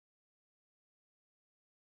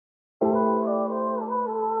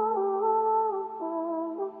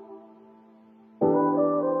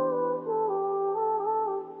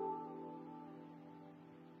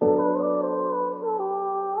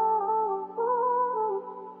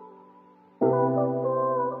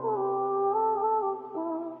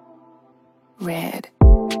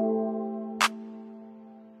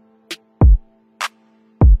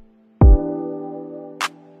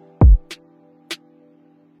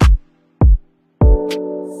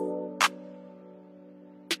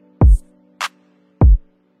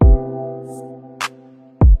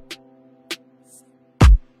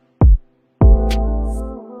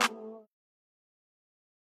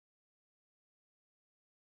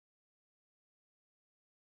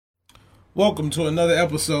Welcome to another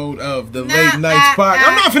episode of the Late Nights Podcast.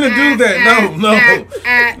 I'm not finna do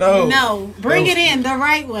that. No. Bring it in the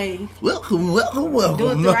right way. Welcome. Do it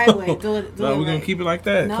the right way. Do it we're right. gonna keep it like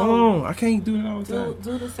that. No. Come on, I can't do it all the time.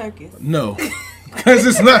 Do the circus. No, because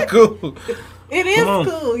it's not cool. It is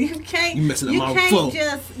cool. You can't. You messing up my flow.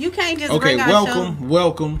 You can't just. Okay, bring our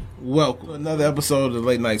welcome. Another episode of the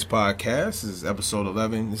Late Nights Podcast. This is episode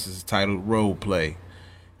 11. This is titled Role Play,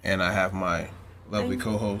 and I have my lovely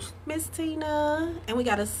co-host, Miss Tina, and we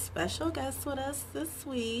got a special guest with us this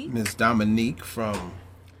week, Miss Dominique from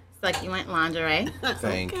Succulent Lingerie.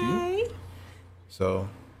 Thank you. So,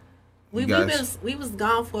 we was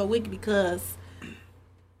gone for a week because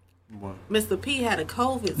what? Mr. P had a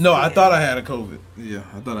COVID. No, I thought I had a COVID. Yeah,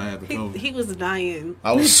 I thought I had the COVID. He was dying.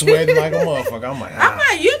 I was sweating like a motherfucker. I'm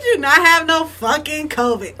like, you do not have no fucking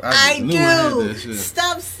COVID. I knew I had do. that shit.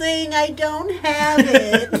 Stop saying I don't have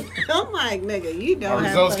it. I'm like, nigga, you don't our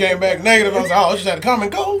have results came back negative. I was like, oh, she had a common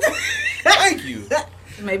cold. Thank you.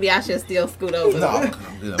 Maybe I should still scoot over. No.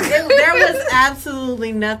 There was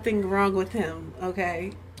absolutely nothing wrong with him,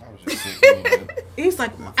 okay? I was just sick a little bit. He was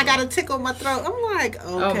like, I got a tickle in my throat. I'm like, okay.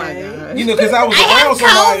 Oh my God. You know, because I was around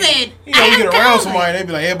somebody. COVID. You know, you get around somebody, they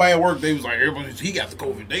be like, everybody at work, they was like, everybody, he got the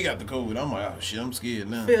COVID, they got the COVID. I'm like, oh shit, I'm scared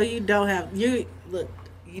now. Phil, you don't have the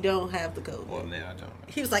COVID. Well, now I don't know.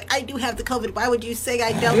 He was like, I do have the COVID. Why would you say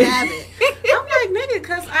I don't have it? I'm like, nigga,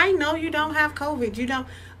 because I know you don't have COVID. You don't.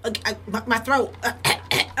 My throat.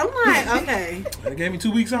 I'm like, okay. They gave me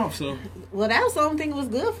 2 weeks off, so. Well, that was the only thing it was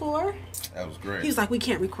good for. That was great. He was like, we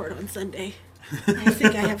can't record on Sunday. I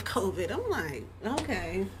think I have COVID. I'm like,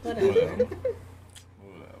 okay, whatever.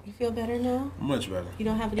 You feel better now? Much better. You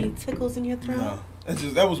don't have any tickles in your throat? No.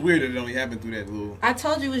 That was weird that it only happened through that little. I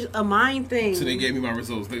told you it was a mind thing. So they gave me my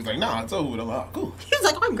results. They was like, nah, it's over. I'm like, oh, cool. He was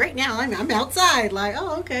like, oh, I'm great now. I'm outside. Like,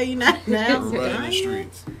 oh, okay, you're not now. Running the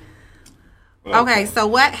streets. Okay, so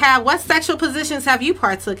what sexual positions have you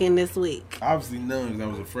partook in this week? Obviously none, because I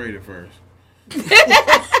was afraid at first.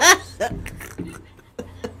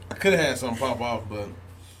 I could have had something pop off, but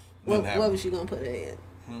what was you gonna put it in?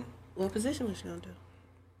 Hmm? What position was you gonna do?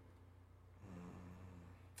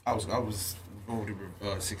 I was voted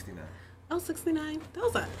 69. Oh, 69.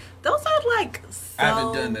 Those are like. So, I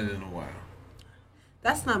haven't done that in a while.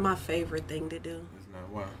 That's not my favorite thing to do. It's not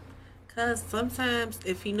why. Cause sometimes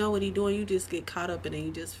if you know what he's doing, you just get caught up in it and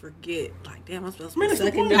you just forget. Like, damn, I'm supposed to be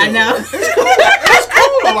sucking dick. I know. It's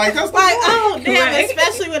cool. Like, that's Like, the oh damn! Right.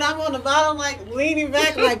 Especially when I'm on the bottom, like leaning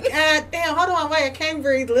back, like, God damn, hold on, wait, I can't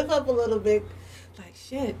breathe. Lift up a little bit. Like,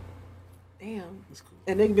 shit, damn. That's cool.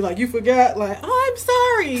 And they can be like, you forgot. Like, oh, I'm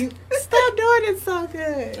sorry. Stop doing it so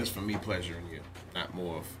good. That's for me pleasuring you, not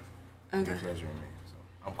more of you Okay. pleasuring me. So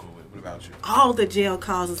I'm cool with it. What about you? All the jail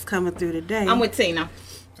calls is coming through today. I'm with Tina.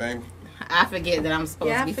 Same. I forget that I'm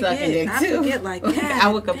supposed to be forget. sucking dick too. I forget, like, I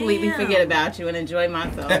would completely damn. forget about you and enjoy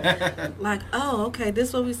myself. Like, oh, okay,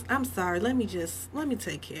 this what we. I'm sorry. Let me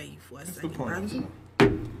take care of you for a That's the second, point.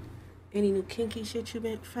 brother. Any new kinky shit you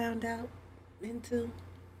been found out into?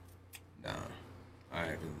 Nah, I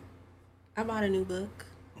haven't. I bought a new book,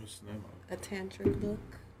 What's the name of a tantric book.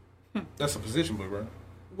 it? That's a position book, right?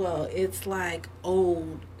 Well, it's like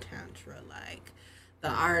old tantra, like the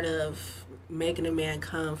art of making a man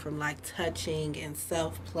come from like touching and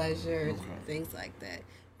self pleasure and things like that.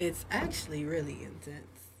 It's actually really intense.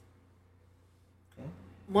 Okay.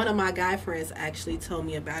 One of my guy friends actually told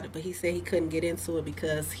me about it, but he said he couldn't get into it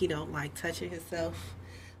because he don't like touching himself.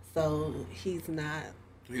 So he's not.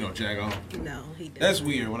 You don't jag off. No, he doesn't. That's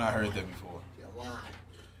weird when I heard that before.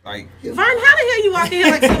 Like, Vern, how the hell you walk in here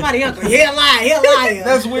like somebody else? He a liar.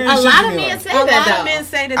 that's weird. A shit lot to of me, men like. say A lot that of though. men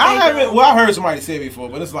say that I they haven't. don't. Well, I heard somebody say it before,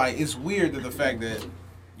 but it's like it's weird that the fact that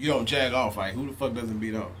you don't jag off. Like, who the fuck doesn't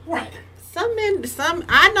beat off? Right.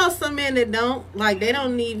 I know some men that don't, like,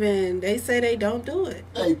 they say they don't do it.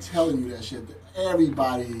 They telling you that shit.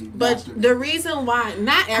 Everybody. But masturbates. the reason why,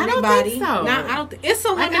 not I don't everybody, think so. It's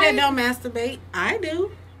some Like, women that don't masturbate. I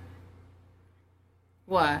do.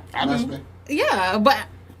 What? I do. Masturbate. Yeah, but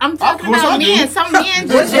I'm talking course I about do. men. Some men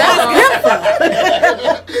just Of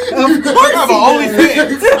course, I have an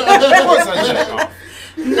OnlyFans. Of course, I jag off.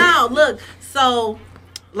 No, look. So,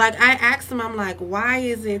 like, I asked him, I'm like, why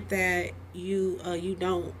is it that you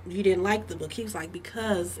didn't like the book? He was like,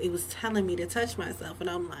 because it was telling me to touch myself, and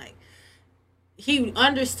I'm like, he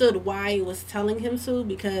understood why it was telling him to,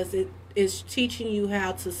 because it is teaching you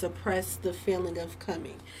how to suppress the feeling of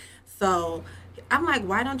coming. So I'm like,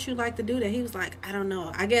 why don't you like to do that? He was like, I don't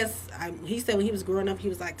know. I guess he said when he was growing up, he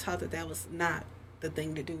was like taught that was not the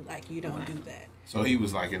thing to do. Like, you don't do that. So he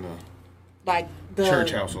was like in a Like the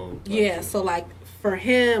church household. Yeah. So like for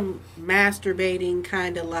him, masturbating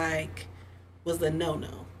kind of like was a no.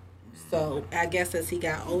 So I guess as he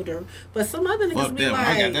got older, but some other niggas Fuck be them. like,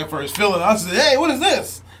 I got that first feeling. I said, hey, what is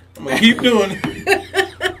this? I'm going to keep doing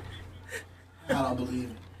it. I don't believe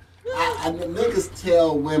it. The niggas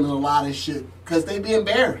tell women a lot of shit because they be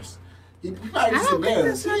embarrassed. He probably I just don't think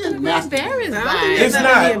embarrassed. that's He nothing to be masturbating. embarrassed I don't by. think It's That's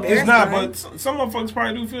not. not It's not. embarrassing, But some motherfuckers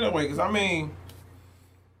probably do feel that way. Because, I mean,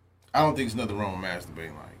 I don't think there's nothing wrong with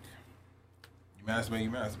masturbating. Like, you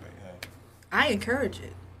masturbate. Hey. I encourage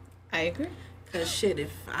it. I agree. Cause shit,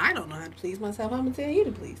 if I don't know how to please myself, I'm gonna tell you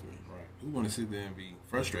to please me. Right. Who want to sit there and be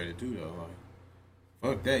frustrated, too, though? Like,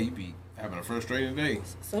 fuck that. You be having a frustrating day.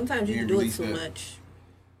 Sometimes you You can can do it release too that. much.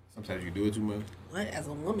 Sometimes you do it too much. What? As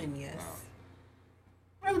a woman, yes.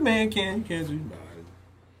 Wow. As a man, you can't do it.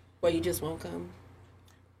 Where you just won't come.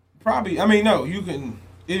 Probably. I mean, no. You can.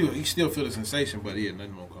 You still feel the sensation, but yeah,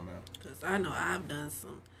 nothing won't come out. Cause I know I've done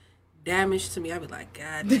some damage to me. I be like,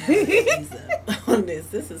 God damn, ease up on this.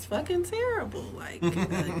 This is fucking terrible. Like,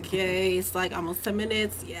 okay, it's like almost 10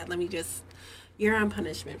 minutes. Yeah, let me just. You're on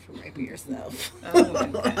punishment for raping yourself. Oh my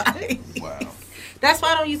God. Like, Wow. that's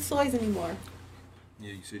why I don't use toys anymore.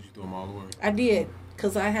 Yeah, you said you threw them all away. I did,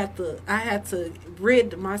 cause I had to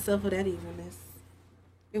rid myself of that evilness.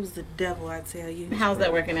 It was the devil, I tell you. How's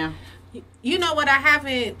that working out? You know what? I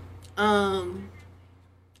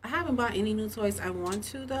haven't bought any new toys. I want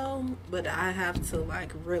to though, but I have to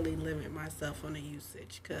like really limit myself on the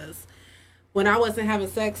usage because when I wasn't having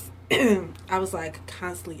sex, I was like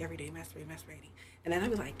constantly every day masturbating, and then I'd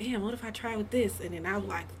be like, damn, what if I try with this? And then I would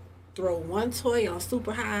like throw one toy on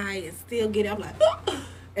super high and still get it. I'm like,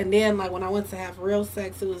 and then like when I went to have real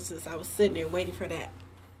sex, it was just I was sitting there waiting for that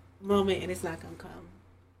moment, and it's not gonna come.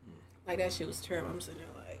 Like that shit was terrible. I'm sitting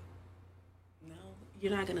there like, no,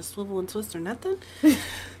 you're not gonna swivel and twist or nothing.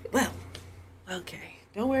 Well, okay,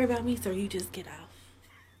 don't worry about me, sir. You just get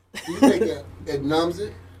off. You think it numbs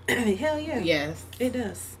it? Hell yeah, Yes. it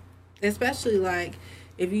does. Especially like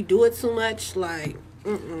if you do it too much, like.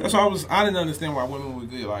 That's why I didn't understand why women would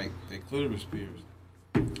get like their clitoris pierced.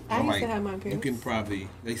 I I'm used like, to have my You pierced. can probably.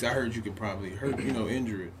 I heard you can probably hurt.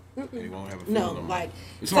 Injure it. And you won't have a feeling No, more. like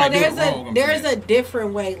If so somebody do it there's wrong, I'm there's saying. a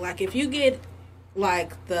different way. Like if you get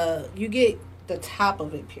like you get the top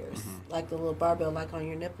of it pierced, like the little barbell, like on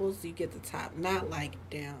your nipples, you get the top, not like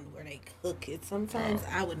down where they cook it. Sometimes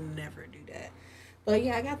I would never do that, but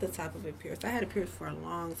yeah, I got the top of it pierced. I had it pierced for a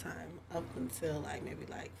long time, up until like maybe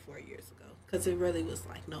like 4 years ago, because it really was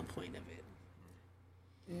like no point of it.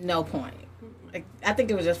 No point. Like, I think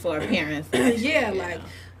it was just for appearance. Yeah, like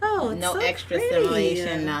oh, it's No so extra pretty.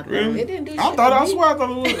 stimulation, nothing. Really? It didn't do I shit thought. for I me. swear I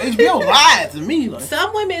thought it was HBO lied to me. Like,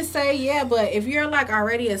 Some women say yeah, but if you're like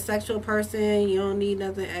already a sexual person, you don't need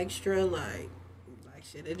nothing extra. Like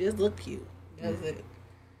shit, it just look cute. That's it.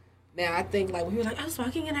 Now I think like when you're like I was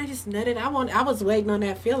walking and I just nutted. I was waiting on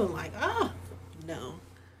that feeling like oh no.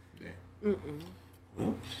 yeah.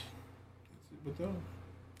 Well, but though.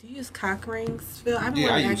 Do you use cock rings, Phil? I've been Yeah,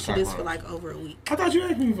 I wanting to use ask you cock this for rings. like over a week. I thought you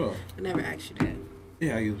asked me before. I never asked you that.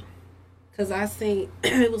 Yeah, I use. Cause I seen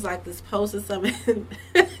it was like this post or something.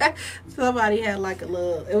 Somebody had like a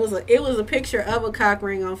little. It was a picture of a cock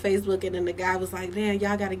ring on Facebook, and then the guy was like, "Man,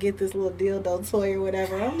 y'all got to get this little dildo toy or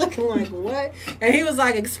whatever." I'm looking like, "What?" And he was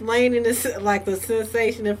like explaining this like the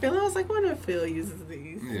sensation and feeling. I was like, "Wonder if Phil uses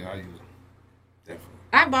these?" Yeah, I use them. Definitely.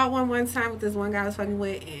 I bought one time with this one guy I was fucking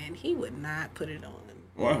with, and he would not put it on.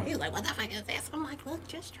 Wow. He was like, "What the fuck is this?" I'm like, "Look,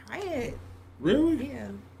 just try it." Really? Yeah.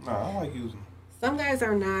 Nah, I like using them. Some guys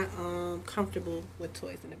are not comfortable with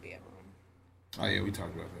toys in the bedroom. Oh yeah, we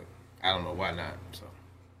talked about that. I don't know why not. So.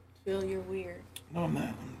 Phil, you're weird. No, I'm not.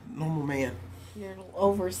 I'm a normal man. You're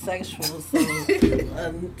over sexual, so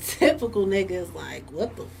a typical nigga is like,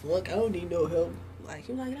 what the fuck? I don't need no help. Like,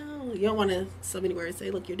 you're like, no, you don't want to, so many words say,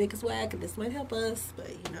 look, your dick is whack and this might help us, but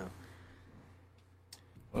you know.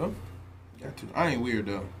 Well, got to. I ain't weird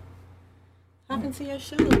though. Hop into your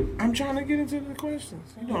show. I'm trying to get into the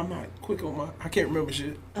questions. You know, I'm not quick on my. I can't remember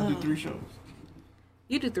shit. I do 3 shows.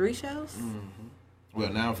 You do 3 shows?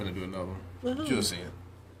 Well, now I'm finna do another one. Woohoo. You'll see it.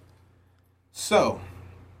 So,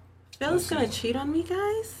 Phil's let's gonna see. cheat on me,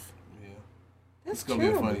 guys? yeah, That's it's gonna be a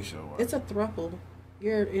terrible. funny show. Right? It's a throuple.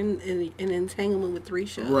 You're in an entanglement with 3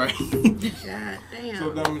 shows. Right. God damn.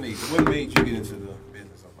 So, Dominique, what made you get into the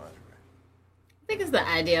business of lingerie? I think it's the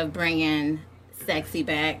idea of bringing sexy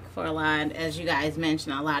back for a lot. As you guys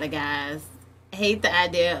mentioned, a lot of guys hate the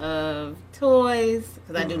idea of toys,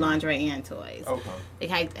 because I do lingerie and toys. Okay. They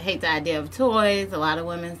hate the idea of toys. A lot of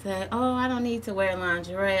women say, oh, I don't need to wear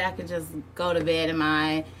lingerie. I could just go to bed in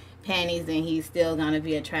my panties and he's still going to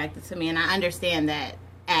be attracted to me. And I understand that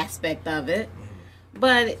aspect of it.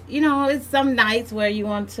 But, you know, it's some nights where you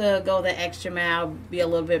want to go the extra mile, be a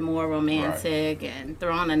little bit more romantic, and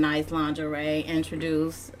throw on a nice lingerie,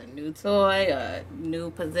 introduce a new toy, a new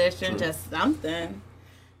position, just something.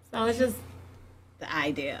 So it's just the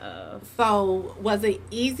idea of. So, was it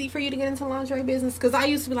easy for you to get into lingerie business? Because I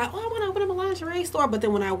used to be like, oh, I want to open up a lingerie store. But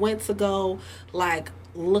then when I went to go, like,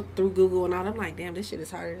 look through Google and all, I'm like, damn, this shit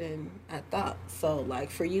is harder than I thought. So,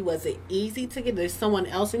 like, for you, was it easy to get? Did someone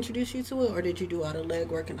else introduce you to it? Or did you do all the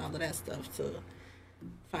legwork and all of that stuff to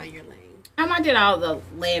find your lane? I did all the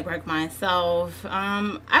legwork myself.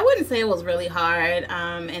 I wouldn't say it was really hard.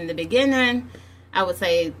 In the beginning, I would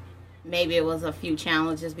say maybe it was a few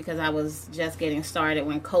challenges because I was just getting started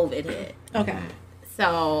when COVID hit. Okay.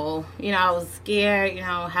 So, you know, I was scared, you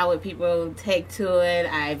know, how would people take to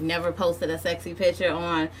it? I've never posted a sexy picture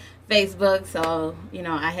on Facebook, so, you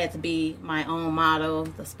know, I had to be my own model,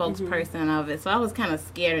 the spokesperson of it. So I was kind of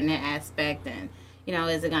scared in that aspect and, you know,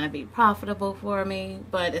 is it going to be profitable for me?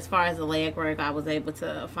 But as far as the legwork, I was able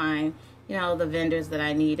to find, you know, the vendors that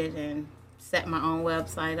I needed and set my own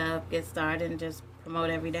website up, get started, and just promote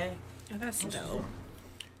every day. Oh, that's dope.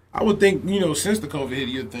 I would think, you know, since the COVID hit,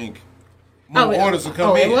 you'd think more orders will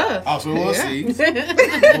come it in. was. Also, we'll see.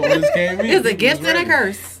 More orders came in. It's a gift and a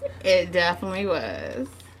curse. It definitely was.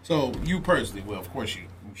 So, you personally, well, of course you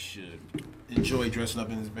should enjoy dressing up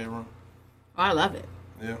in this bedroom. Oh, I love it.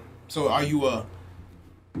 Yeah. So, are you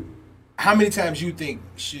how many times you think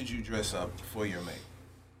should you dress up for your mate?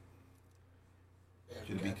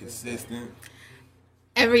 Should it be consistent?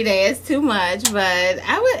 Every day is too much, but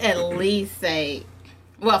I would at least say,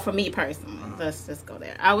 well, for me personally, let's just go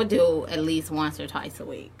there. I would do at least once or twice a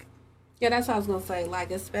week. Yeah, that's what I was gonna say.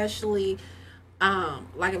 Like, especially,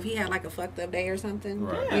 like if he had like a fucked up day or something.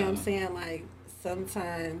 Right. You know what I'm saying? Like,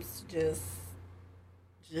 sometimes just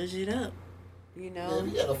judge it up. You know.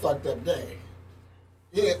 If he had a fucked up day,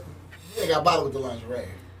 he ain't got bothered with the lingerie.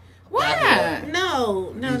 Why?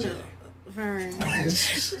 No. Vern.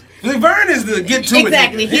 Vern is the get to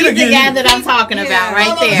Exactly. it. He's the guy that I'm talking about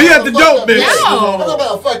right there. Be at the dope, bitch. No. I'm talking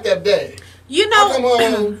about a fucked up day. You I come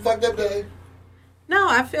know. home, fucked up day. No,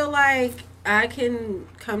 I feel like I can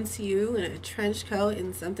come to you in a trench coat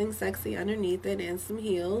and something sexy underneath it and some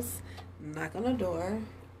heels, knock on the door,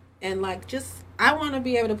 and like just I want to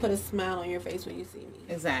be able to put a smile on your face when you see me.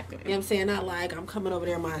 Exactly. You know what I'm saying? Not like I'm coming over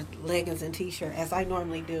there in my leggings and t-shirt as I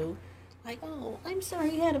normally do. Like, oh, I'm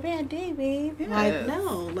sorry you had a bad day, babe. Yes. Like,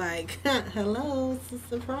 no, like, hello, it's a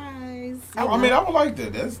surprise. I mean, I would like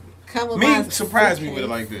that. That's Come with me. my Surprise me suitcase. with it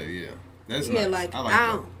like that. Yeah, that's Yeah, nice. like, I like I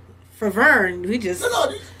that. don't, for Vern, we just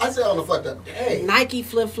No, I said on a fucked up day. Nike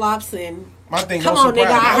flip flops and My thing. come don't on, nigga,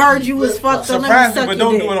 surprise I me. heard you was fucked up. Let me Surprise me, suck but your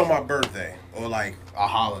don't dick. do it on my birthday or like a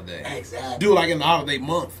holiday. Exactly. Do it like in the holiday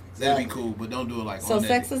month. That'd be Exactly. cool, but don't do it like So on that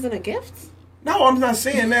sex day. isn't a gift? No, I'm not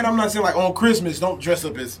saying that. I'm not saying like on Christmas, don't dress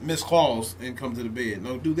up as Miss Claus and come to the bed.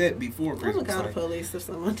 No, do that before I'm gonna Christmas. call the Like, police if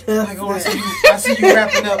someone does like, oh, I that. see you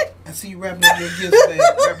wrapping up. I see you wrapping up your gifts, man.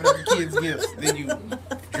 Wrapping up your kids' gifts. Then you dress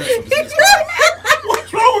up as Miss Claus.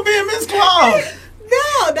 What's wrong with being Miss Claus?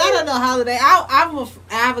 No, not on the holiday. I'm an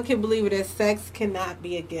advocate believer that sex cannot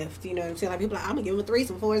be a gift. You know what I'm saying? Like people are like, I'm gonna give him a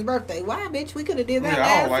threesome for his birthday. Why, bitch? We could have did that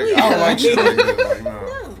Yeah, I last week. don't like shit like that. Like, no,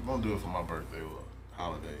 No. don't do it for my birthday or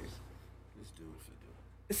holidays. Just do it for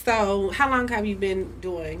the. So, how long have you been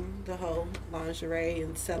doing the whole lingerie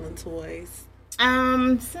and selling toys?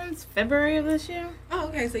 Since February of this year. Oh,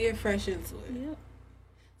 okay. So you're fresh into it. Yep.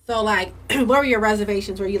 So, like, what were your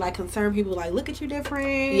reservations? Were you like concerned people like look at you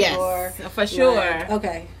different? Yes, Or for sure. like,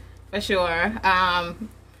 okay. For sure.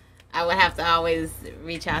 I would have to always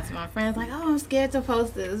reach out to my friends like, oh, I'm scared to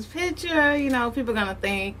post this picture. You know, people going to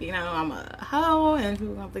think, you know, I'm a hoe and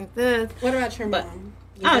people going to think this. What about your But- mom?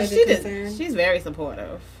 Oh, Was she it did. concerned? She's very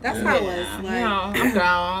supportive. That's Yeah. how it was. Yeah, Like, you know, I'm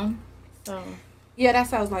grown. So, yeah,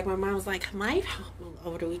 that's how I was like. My mom was like,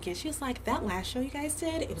 over the weekend, she was like, that last show you guys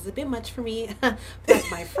did, it was a bit much for me. But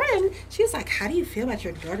my friend, she was like, how do you feel about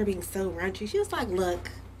your daughter being so raunchy? She was like,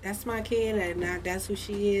 look, that's my kid, and that's who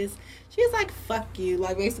she is. She was like, fuck you.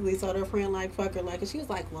 Like, basically told her friend, like, fuck her. Like, and she was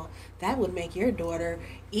like, well, that would make your daughter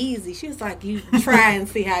easy. She was like, you try and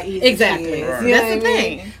see how easy Exactly. she is. Right. You know That's what the I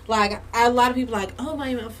mean? thing. Like, a lot of people like, oh,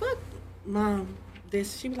 my mom, fuck mom.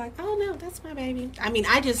 This, she be like, oh no, that's my baby. I mean,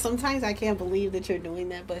 sometimes I can't believe that you're doing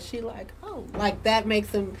that, but she like, oh, like that makes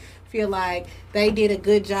them feel like they did a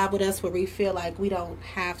good job with us, where we feel like we don't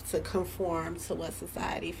have to conform to what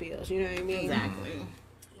society feels. You know what I mean? exactly.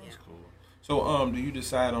 That's cool. So, do you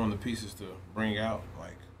decide on the pieces to bring out?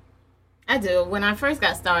 Like, I do. When I first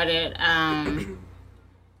got started,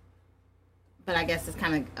 but I guess it's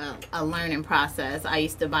kind of a learning process. I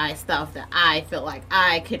used to buy stuff that I felt like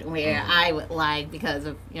I could wear, I would like, because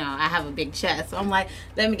of, I have a big chest. So I'm like,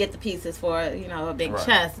 let me get the pieces for, a big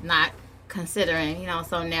chest, not considering,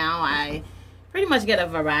 so now I pretty much get a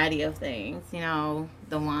variety of things, the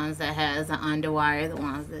ones that has an underwire, the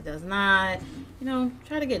ones that does not,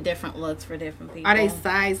 try to get different looks for different people. Are they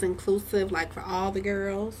size inclusive, like for all the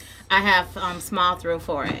girls? I have small through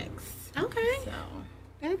 4X. Okay. So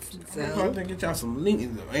that's I'm trying to get y'all some links.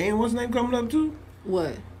 And what's the name coming up too?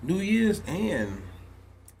 What? New Year's and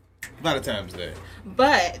Valentine's Day.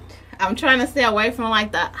 But I'm trying to stay away from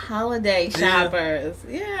like the holiday shoppers.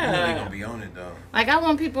 Yeah. They're gonna be on it though. Like I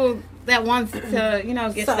want people that wants to,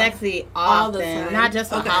 get sexy all the often, time. not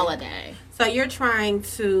just for holiday. So you're trying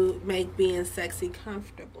to make being sexy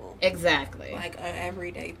comfortable. Exactly. Like an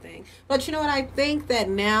everyday thing. But you know what? I think that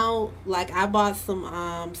now, like I bought some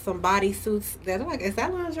bodysuits that I'm like, is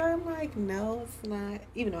that lingerie? I'm like, no, it's not.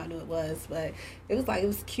 Even though I knew it was, but it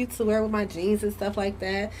was cute to wear with my jeans and stuff like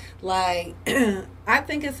that. Like, I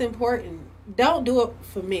think it's important. Don't do it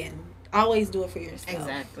for men. Always do it for yourself.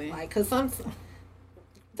 Exactly. Like, cause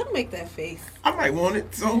don't make that face. I might want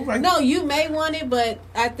it. So like, no, you may want it, but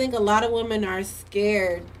I think a lot of women are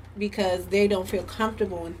scared because they don't feel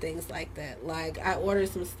comfortable in things like that. Like I ordered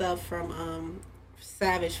some stuff from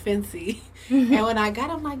Savage Fenty, and when I got,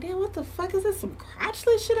 I'm like, damn, what the fuck is this? Some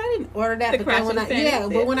crotchless shit? I didn't order that. The but then when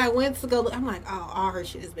but when I went to go, I'm like, oh, all her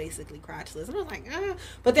shit is basically crotchless. And I was like,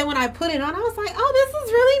 but then when I put it on, I was like, oh, this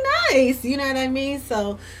is really nice. You know what I mean?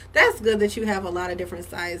 So that's good that you have a lot of different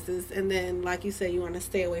sizes. And then, like you said, you want to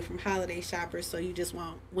stay away from holiday shoppers, so you just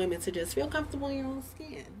want women to just feel comfortable in your own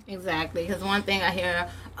skin. Exactly. Because one thing I hear,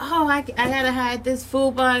 I gotta hide this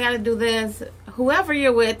food, but I gotta do this. Whoever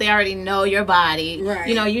you're with, they already know your body. Right.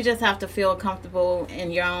 You just have to feel comfortable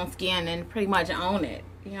in your own skin and pretty much own it.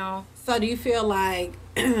 So do you feel like,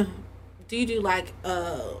 do you do like,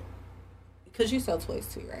 because you sell toys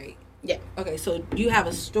too, right? Yeah. Okay, so do you have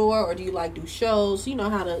a store or do you like do shows? You know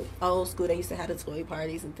how the old school, they used to have the toy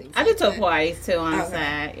parties and things I like do toy that. parties too on the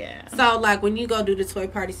side, yeah. So like when you go do the toy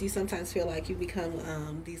parties, you sometimes feel like you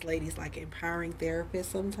become these ladies like empowering therapists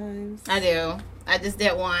sometimes? I do. I just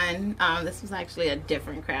did one. This was actually a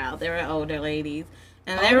different crowd. They were older ladies.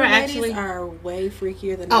 And they were actually are way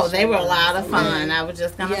freakier than they were a lot of fun. I was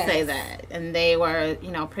just gonna Yes. say that. And they were,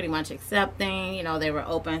 pretty much accepting. They were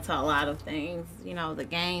open to a lot of things. The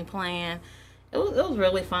game plan. It was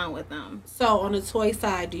really fun with them. So on the toy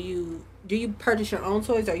side, do you purchase your own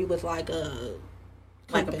toys, or are you with like a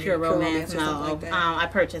Pure Romance? or No, something like that? I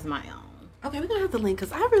purchased my own. Okay, we're gonna have to link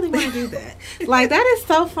because I really want to do that. Like that is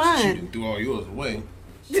so you fun. threw all yours away.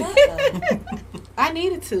 I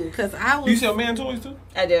needed to because I was. You sell man toys too?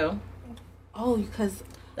 I do. Oh, because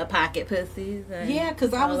The pocket pussies. And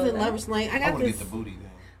because I was in Lover's Lane. I I got want to this. get the booty thing.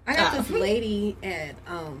 I got this lady at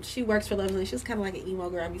she works for Lover's Lane. She's kind of like an emo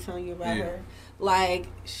girl. I be telling you about her. Like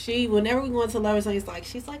whenever we go into Lover's Lane,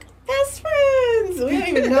 she's like best friends. We don't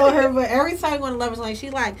even know her, but every time we go to Lover's Lane, she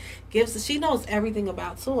like she knows everything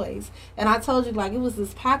about toys. And I told you like it was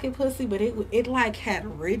this pocket pussy, but it like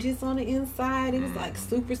had ridges on the inside. It was like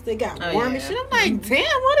super stick, got warm and shit. I'm like, damn,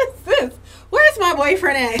 what is this? Where's my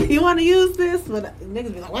boyfriend at? You want to use this? But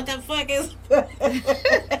niggas be like, what the fuck is?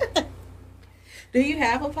 Do you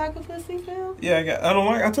have a pocket pussy, Phil? Yeah,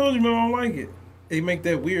 I told you, man, I don't like it. They make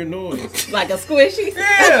that weird noise. Like a squishy.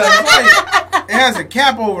 Yeah, it's like, it has a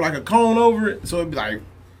cap over, like a cone over it, so it'd be like,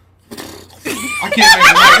 I can't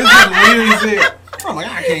make it. It's just weird as hell. I'm like,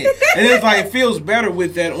 I can't. And it's like, it feels better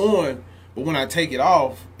with that on, but when I take it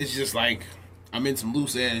off, it's just like, I'm in some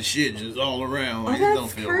loose ass shit just all around. Like, it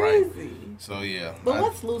don't feel crazy. right. So, yeah. But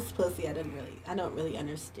what's loose pussy? I don't really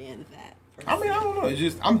understand that. I mean, I don't know. It's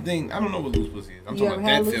just, I don't know what loose pussy is. I'm You talking ever about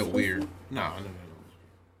had that felt loose weird. pussy? No, I never had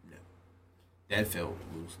loose. No. That felt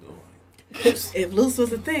loose, though. If loose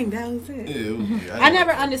was a thing, that was it. Yeah, it was weird. I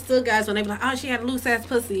never understood guys when they be like, oh, she had a loose ass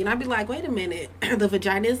pussy. And I'd be like, wait a minute. The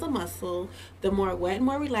vagina is a muscle. The more wet and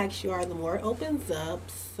more relaxed you are, the more it opens up.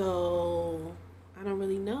 So, I don't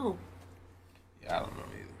really know. Yeah, I don't know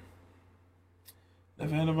either.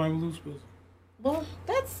 Never had nobody with loose pussy. Well,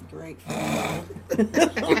 that's great.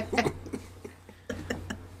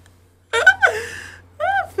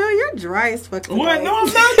 Phil, you're dry as fuck. What? today. No, I'm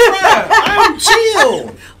not dry. I'm chill.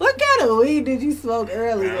 What kind of weed did you smoke I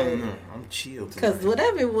earlier? don't know. I'm chill. Because Today.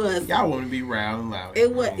 whatever it was, Y'all want to be loud and loud.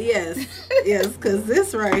 it was, yes, because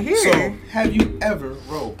this right here. So, have you ever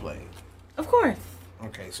role played? Of course.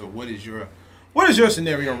 Okay, so what is your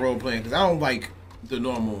scenario on role playing? Because I don't like the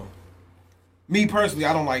normal. Me personally,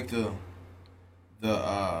 I don't like the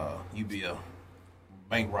you be a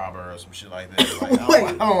bank robber or some shit like that. Like,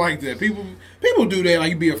 I don't like that. People do that.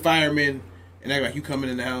 Like you be a fireman and act like you coming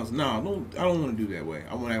in the house. No, I don't want to do that way.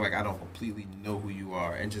 I want to act like I don't completely know who you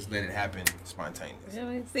are and just let it happen spontaneously.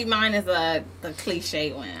 Really? See, mine is the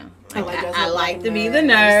cliche one. I like to be the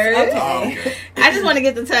nerd. Okay. Oh, okay. I just want to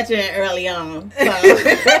get to touching it early on. So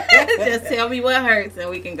just tell me what hurts and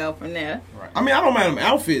we can go from there. Right. I mean, I don't mind them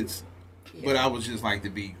outfits, but I would just like to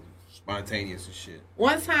be spontaneous and shit.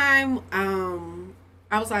 One time,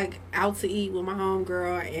 I was like out to eat with my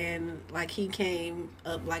homegirl, and like he came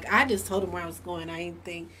up, like I just told him where I was going. I didn't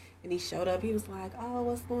think, and he showed up. He was like, "Oh,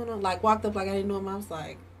 what's going on?" Like walked up like I didn't know him. I was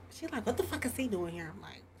like, "She like, what the fuck is he doing here?" I'm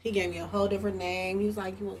like, he gave me a whole different name. He was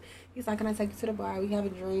like, "Can I take you to the bar? We have a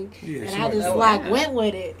drink." Yeah, and I just went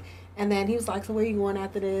with it. And then he was like, "So where you going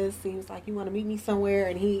after this?" He was like, "You want to meet me somewhere?"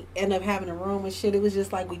 And he ended up having a room and shit. It was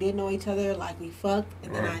just like we didn't know each other. Like we fucked,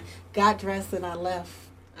 and then I got dressed and I left.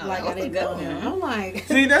 Like I didn't go there. I'm like,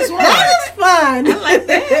 see, that's why. That's fun. I like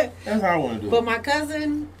that. That's how I want to do it. But my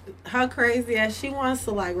cousin, her crazy ass, she wants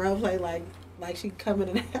to like role play like she coming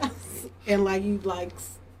in the house and like you like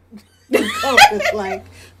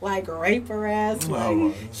like rape her ass.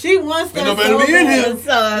 Like she wants that nobody so be in bad. here.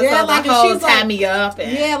 So, Yeah, so like the if whole she's tie like- me up.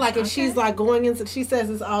 And, Yeah, like if she's like going into, she says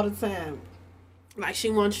this all the time. Like she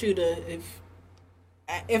wants you to,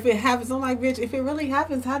 if it happens, I'm like, bitch, if it really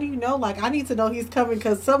happens, how do you know? Like I need to know he's coming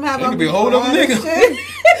because somehow That could be a whole other nigga.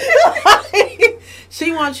 Like,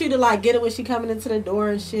 she wants you to like get it when she coming into the door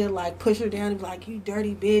and shit, like push her down and be like, you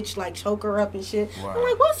dirty bitch, like choke her up and shit. Wow. I'm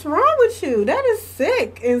like, what's wrong with you? That is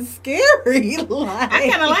sick and scary. Like, I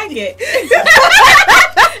kind of like it.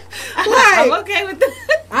 I'm okay with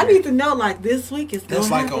that. I need to know like this week is That's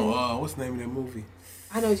gonna like happen. on what's the name of that movie?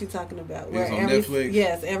 I know what you're talking about. It was on Netflix?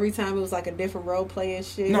 Yes, every time it was like a different role play and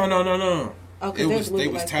shit. No. Okay, It there's was a movie they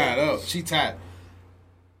was like tied that. up.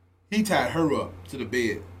 He tied her up to the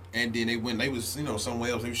bed, and then they was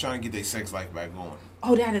somewhere else. They was trying to get their sex life back going.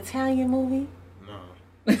 Oh, that Italian movie?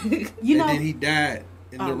 No, You know, and then he died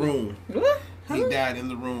in the room. What? He died in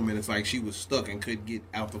the room, and it's like she was stuck and couldn't get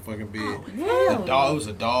out the fucking bed. hell The dog, it was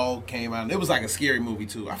a dog came out. It was like a scary movie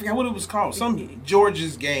too. I forgot what it was called. Some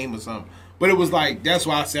George's Game or something. But it was like, that's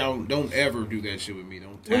why I say don't ever do that shit with me.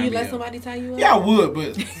 Don't tie Will you me let up. somebody tie you up? Yeah, I would,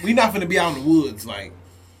 but we not finna be out in the woods. Like,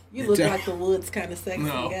 You look like the woods kind of sexy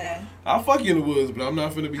no, guy. I'll fuck you in the woods, but I'm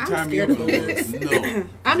not finna be I'm tying me up scared in of the bugs. woods. No.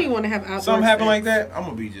 I don't even want to have outdoor Something happen sex. like that, I'm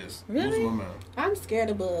gonna be just Really? losing my mind. I'm scared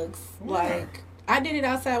of bugs. Why? Like, I did it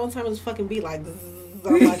outside one time. It was fucking bee like, zzz.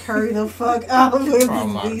 I'm like, hurry the fuck up. Oh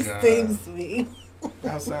my These God. stings me.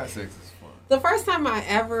 Outside sex is fun. The first time I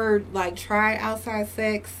ever like tried outside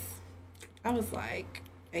sex, I was like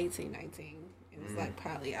 18, 19. It was like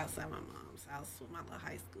probably outside my mom's house with my little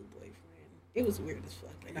high school boyfriend. It was weird as fuck,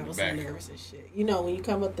 and I was so Back. nervous as shit. You know, when you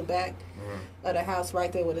come up the back Uh-huh. of the house,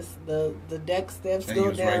 right there where the deck steps And you go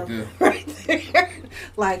was down, right there. right there.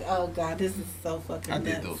 Like, oh god, this is so fucking I nuts.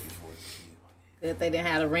 did those before. That they didn't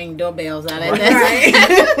have to ring doorbells out at that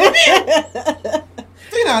Right.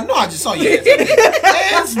 See, now, no, I just saw your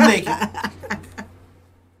ass naked.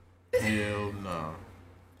 Hell no.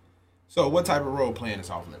 So, what type of role playing is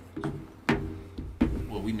off limits?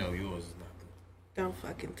 Well, we know yours is not. Don't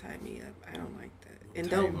fucking tie me up. I don't like that. And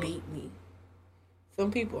Tie you don't up. beat me.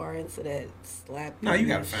 Some people are into that slap. No, you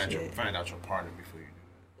gotta shit. find out your partner before you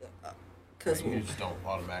do that. Cause You just don't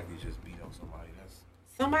automatically just beat on somebody. That's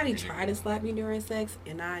somebody tried to slap me during sex,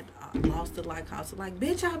 and I lost it like I was like,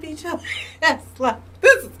 bitch, I'll beat your ass. Like,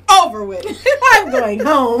 this is over with. I'm going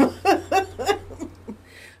home.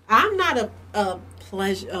 I'm not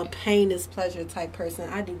a pain is pleasure type person.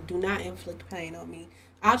 I do not inflict pain on me.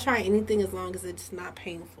 I'll try anything as long as it's not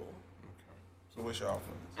painful. so. What's your off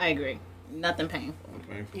limits? I agree. Nothing painful.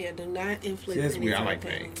 Okay. Yeah, do not inflict See, that's any weird. I type like of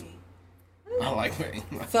pain. on me. I like pain.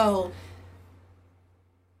 So,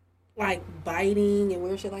 like biting and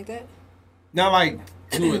weird shit like that? Not like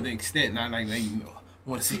to an extent. Not like you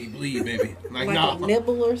want to see me bleed, baby. Like, Like no. a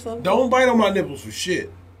nibble or something? Don't bite on my nipples for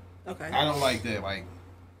shit. Okay. I don't like that. Like,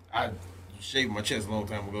 I shaved my chest a long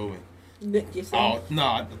time ago. And, Nick yourself? oh, no,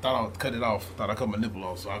 I thought I'd cut it off. Thought I cut my nipple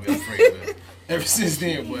off, so I've been afraid of it ever since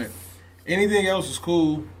then. But anything else is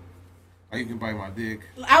cool. Like, you can bite my dick.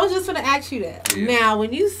 I was just going to ask you that. Yeah. Now,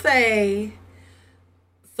 when you say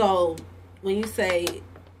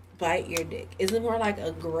bite your dick, is it more like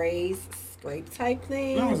a graze scrape type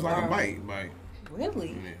thing? No, it's like or- a bite. Like, Really?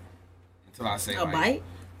 yeah. Until I say, A like, bite?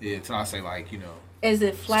 Yeah, until I say, like, Is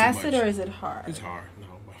it flaccid much. or is it hard? it's hard. No,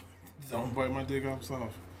 don't bite my dick off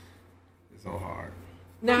soft. It's so hard.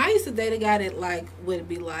 Now, I used to date a guy that like would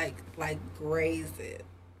be like graze it,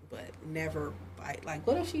 but never bite. Like,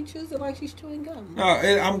 what if she chews it like she's chewing gum? No,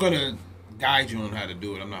 I'm gonna guide you on how to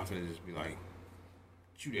do it. I'm not gonna just be like,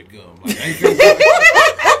 chew that gum. Like, I ain't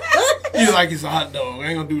finna you like it's a hot dog. I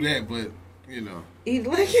ain't gonna do that, but you know. Eat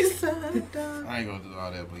like it's a hot dog. I ain't gonna do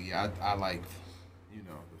all that, but yeah, I like, you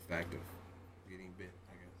know, the fact of getting bit.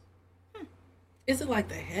 I guess. Is it like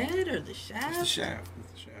the head or the shaft? It's the shaft.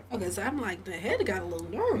 It's the shaft. Okay, so I'm like, the head got a little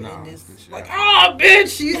nerve No, in it's this. the shaft. Like, oh,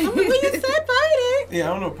 bitch! I'm like, well, you said bite it. Yeah,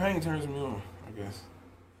 I don't know. Pain turns me on. I guess.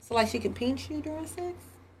 So, like, she can pinch you during sex?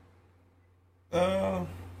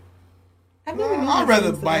 I've never No, known I'd this rather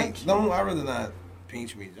since bite. the No, I'd rather not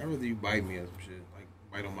pinch me. I'd rather you bite me or some shit. Like,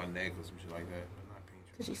 bite on my neck or some shit like that. But not pinch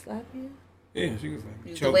me. Could she slap you? Yeah, she can slap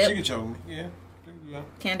me. Use Choke, the whip? she can choke me. Yeah. She can do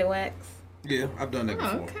that. Candy wax. Yeah, I've done that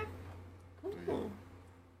Oh, before. okay. Cool.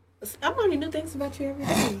 I'm learning new things about you every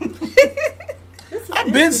day.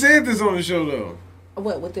 I've been said this on the show, though.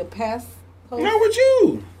 What, with the past host? Not with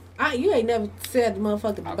you. You ain't never said the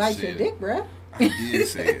motherfucker to I've bite said your it. dick, bruh. I did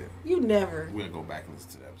say it. You never. We'll go back and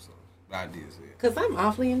listen to the episode. But I did say it. Because I'm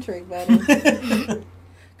awfully intrigued by it.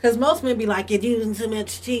 Because most men be like, you're using too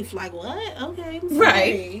much teeth. Like, what? Okay, I'm sorry.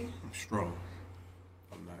 Right. I'm strong.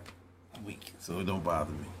 I'm not weak, so it don't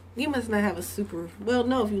bother me. You must not have a super... Well,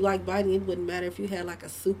 no, if you like biting, it wouldn't matter if you had, like, a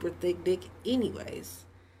super thick dick anyways.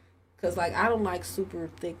 Because, like, I don't like super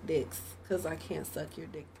thick dicks because I can't suck your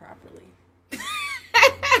dick properly.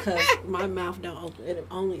 Because my mouth don't open. It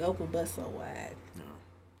only open but so wide. No.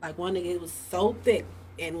 Like, one nigga, it was so thick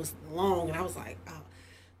and it was long, and I was like, oh,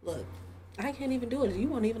 look, I can't even do it. You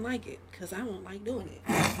won't even like it because I won't like doing it.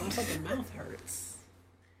 My fucking mouth hurts.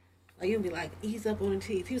 Like, you'll be like, ease up on the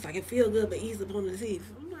teeth. He was like, it feel good, but ease up on the teeth.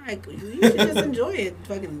 I'm like, you should just enjoy it.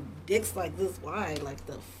 Fucking dicks like this wide. Like,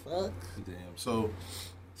 the fuck? Damn. So,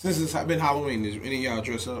 since it's been Halloween, is any of y'all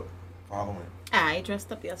dress up for Halloween? I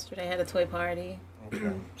dressed up yesterday. Had a toy party.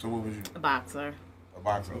 Okay. So, what was you? A boxer. A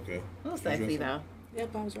boxer? Okay. It was You sexy dress up? though.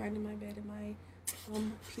 Yep, I was riding in my bed in my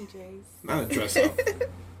PJs. Not a dress up. Whatever.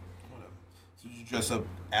 So, did you dress up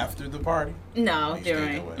after the party? No, Or you stayed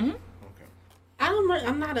during. that way? Mhm. Okay.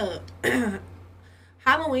 I'm not a...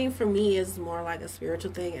 Halloween for me is more like a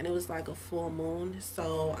spiritual thing, and it was like a full moon,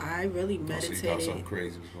 so I really Oh, so you thought meditated. something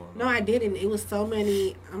crazy was going on. No, I didn't. It was so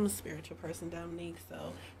many. I'm a spiritual person, Dominique.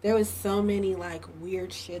 So there was so many like weird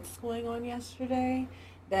shits going on yesterday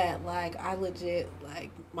that like I legit like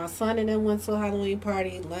my son and them went to a Halloween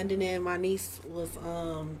party. London and my niece was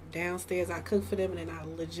downstairs. I cooked for them, and then I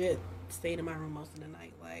legit stayed in my room most of the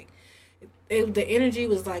night. Like the energy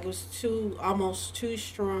was like it was almost too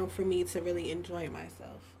strong for me to really enjoy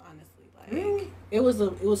myself. Honestly, like Really? it was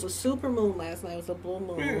a super moon last night. It was a full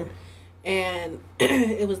moon. Yeah. And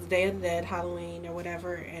it was the Day of the Dead, Halloween or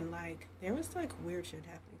whatever, and like there was like weird shit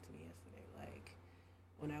happening to me yesterday. Like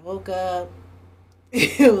when I woke up,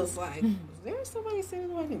 it was like, was there somebody sitting in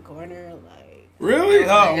the fucking corner? Like Really?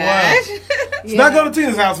 Oh, wow. It's not going to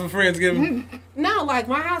Tina's house for Friendsgiving. No, like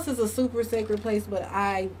my house is a super sacred place, but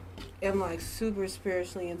I am like super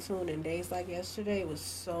spiritually in tune. And days like yesterday was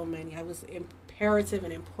so many. It was imperative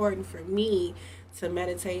and important for me to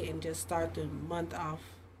meditate and just start the month off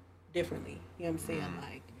differently. You know what I'm saying?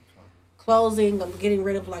 Like closing, I'm getting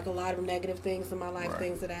rid of like a lot of negative things in my life, Right.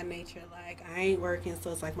 things of that nature. Like I ain't working,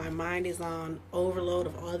 so it's like my mind is on overload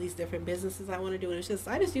of all these different businesses I want to do, and it's just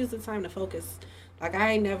I just use the time to focus. Like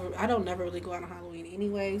I don't never really go out on Halloween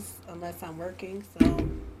anyways unless I'm working, so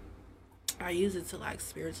I use it to like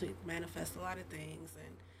spiritually manifest a lot of things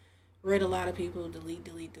and rid a lot of people, delete,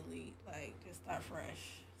 like just start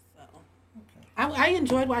fresh. So I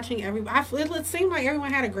enjoyed watching everybody. It seemed like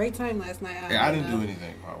everyone had a great time last night. Yeah, I didn't do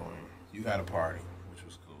anything for Halloween. You had a party, which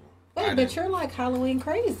was cool. Wait, but you're like Halloween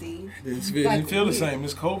crazy. It Like, didn't feel the weird. same.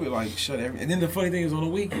 This COVID like shut everything. And then the funny thing is on the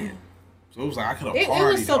weekend. So it was like I could have It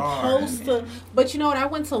partied was supposed hard. to, but you know what? I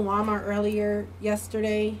went to Walmart earlier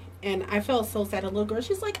yesterday, and I felt so sad. A little girl,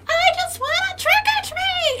 she's like, "I just want to trick or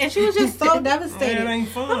treat," and she was just so devastated. Man, it ain't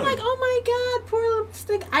fun. I'm like, "Oh my god, poor little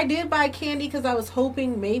stick." I did buy candy because I was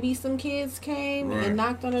hoping maybe some kids came Right. and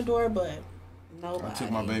knocked on the door, but nobody. I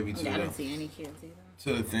took my baby I didn't see any kids either.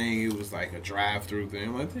 to the thing. It was like a drive-through thing.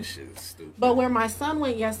 I'm like, this shit is stupid. But where my son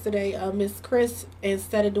went yesterday, Miss Chris,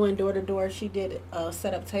 instead of doing door to door, she did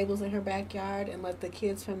set up tables in her backyard and let the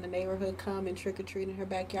kids from the neighborhood come and trick or treat in her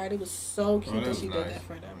backyard. It was so cute that that's she nice. did that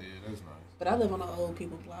for them. Yeah, that's nice. But I live on an old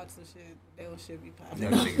people block, so shit, they should be popping.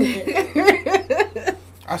 Yeah,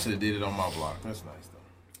 I should have did it on my block. That's nice though.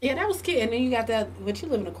 Yeah, that was cute. And then you got that, but you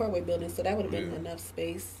live in a Courtway building, so that would have been Yeah. enough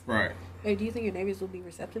space. Right. Wait, do you think your neighbors will be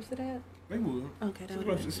receptive to that? They would. Okay, that It's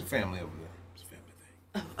would have it's a family over there. It's a family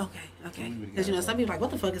thing. Oh, okay. we Because you know, got some people are like,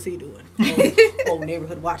 what the fuck is he doing? Old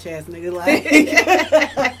neighborhood watch ass nigga, like.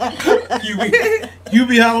 You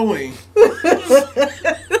be Halloween.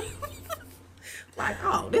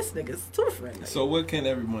 this nigga's too friendly. So where can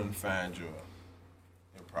everyone find your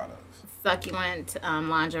products?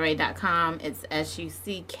 Succulentlingerie.com. It's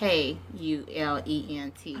SUCKULENT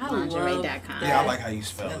lingerie.com. Yeah, I like how you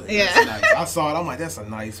spell it. Yeah. That's nice. I saw it. I'm like, that's a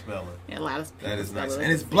nice spelling. Yeah, a lot of people That is spell nice, it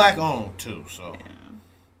and it's with black owned too. So C. Yeah.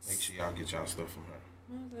 make sure y'all get y'all stuff from her.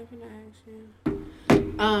 What was I gonna ask you?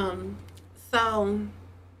 So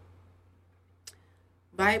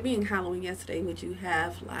by it being Halloween yesterday, would you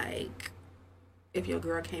have like, if your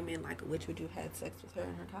girl came in, like, which would you have sex with her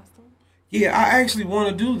in her costume? Yeah, I actually want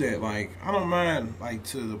to do that. Like, I don't mind, like,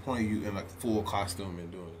 to the point you in like full costume and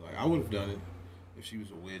doing it. Like, I would have done it if she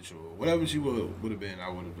was a witch or whatever she would have been. I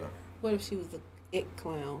would have done it. What if she was a it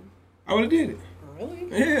clown? I would have did it. Really?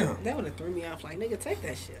 Yeah. That would have threw me off. Like, nigga, take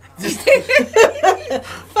that shit off.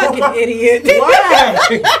 Fucking idiot.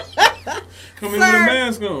 Why? Come in with a Sir.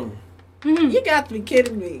 mask on. You got to be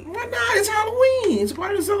kidding me. Why not? It's Halloween. It's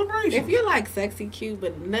part of the celebration. If you're like sexy, cute,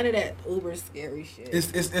 but none of that uber scary shit.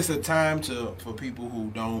 It's a time for people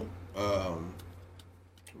who don't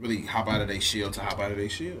really hop out of their shell to hop out of their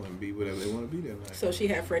shell and be whatever they want to be that night. So she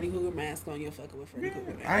had Freddy Krueger mask on. You're fucking with Freddy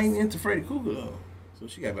Krueger mask. I ain't into Freddy Krueger though, so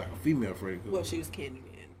she got like a female Freddy Krueger. Well, she was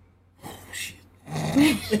Candyman. Oh shit.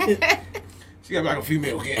 She got like a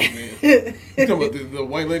female Candyman. You talking about the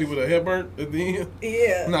white lady with her hair burnt at the end?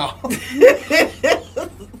 Yeah. No.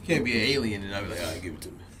 Can't be an alien and I'll be like, all right, give it to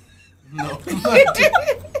me. No.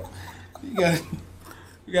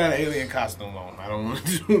 You got an alien costume on. I don't want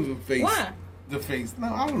to do the face. Why? The face.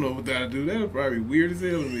 No, I don't know what that'll do. That'll probably be weird as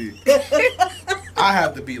hell to me. I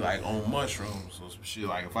have to be like on mushrooms or some shit.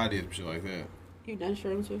 Like if I did some shit like that. You done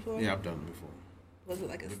shrooms before? Yeah, I've done it before. Was it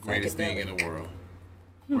like a The greatest thing in psychedelic? the world.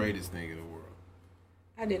 Greatest thing in the world.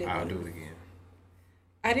 I did it. I'll once. do it again.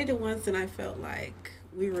 I did it once, and I felt like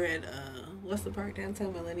we were at what's the park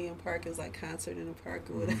downtown, Millennium Park. It was like concert in the park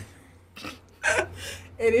or whatever.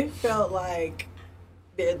 And it felt like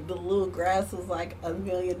the little grass was like a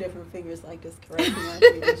million different fingers, like just caressing my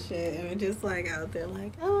feet and shit, and we're just like out there,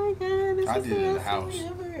 like, oh my god, this I is did it in the the house. best thing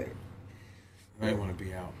ever. I didn't want to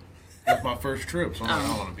be out. That's my first trip, so I'm like, I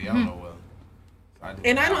don't want to be out nowhere. So I did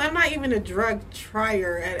And it out. I'm not even a drug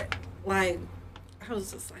trier at it. Like, I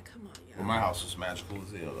was just like, come on, y'all. Well, my house was magical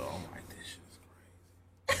as hell, though. I'm like, this shit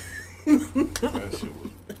is crazy. That shit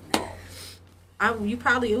was wrong.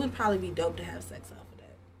 It would probably be dope to have sex off of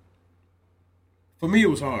that. For me, it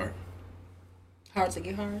was hard. Hard to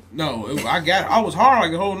get hard. No, I was hard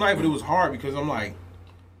like the whole night, but it was hard because I'm like,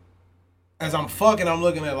 as I'm fucking, I'm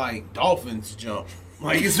looking at like dolphins jump.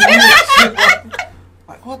 Like it's weird shit.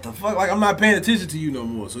 Like what the fuck? Like I'm not paying attention to you no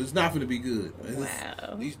more, so it's not gonna be good.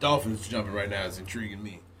 Wow. These dolphins jumping right now is intriguing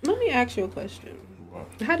me. Let me ask you a question. What?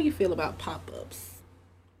 How do you feel about pop-ups?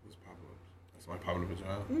 What's popping up? That's like popping up a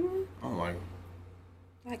child. Mm-hmm. I don't like 'em.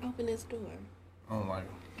 Like, open this door. I don't like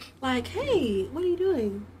 'em. Like, hey, what are you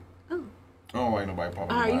doing? Oh, I don't like nobody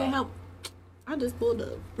popping are up. you gonna help? I just pulled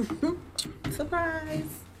up. Surprise.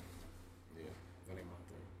 Yeah, that ain't my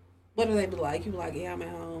thing. What do they be like? You be like, yeah, I'm at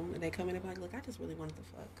home. And they come in and be like, look, I just really wanted to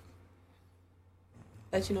fuck.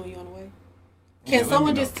 Let you know when you're on the way. Yeah, Can let me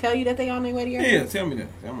someone know. just tell you that they on their way to your Yeah, house? tell me that.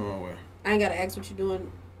 I'm on my way. I ain't got to ask what you're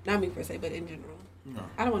doing. Not me per se, but in general. No.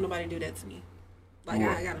 I don't want nobody to do that to me. Like,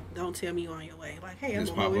 What? I gotta, don't tell me you on your way. Like, hey, I'm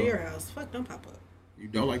Just on my pop way to up. your house. Fuck, don't pop up. You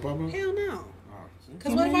don't like pop up? Hell no. Oh, see?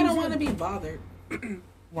 Because what if I don't want to be bothered?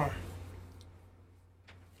 Why?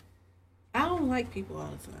 I don't like people all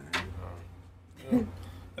the time. Yeah,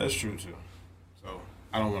 that's true too. So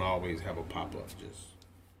I don't want to always have a pop up. Just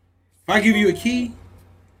if I give you a key,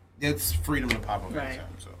 it's freedom to pop up Right. anytime.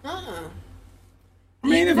 So Uh-uh. I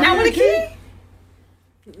mean, if Not I with a key?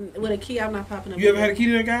 With a key, I'm not popping up. You ever had a key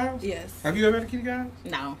to the guys? Yes. Have you ever had a key to guys?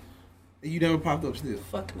 No. You never popped up still.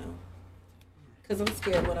 Fuck no. Because I'm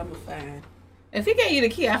scared what I'm going to find. If he gave you the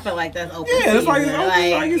key, I feel like that's open. Yeah, that's like season. it's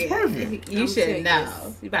open, like it's perfect. You I'm should serious.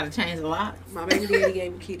 know. You about to change the lock. My baby daddy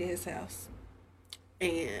gave me a key to his house.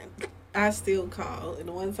 And I still called. And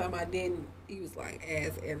the one time I didn't, he was like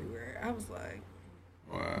ass everywhere. I was like,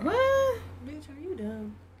 Wow. What? bitch, are you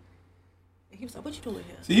dumb? And he was like, what you doing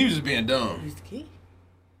here? See, he was just being dumb. Use the key.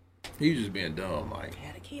 He was just being dumb. Like, I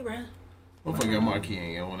had a key, bruh. motherfucker got my key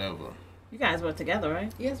ain't got whatever. You guys were together,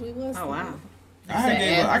 right? Yes, we was. Oh, wow.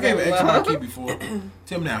 I gave an ex my key before.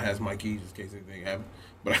 Tim now has my keys just in case anything happened.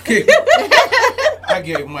 But I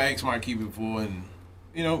gave my ex my key before, and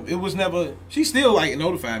you know it was never. She still like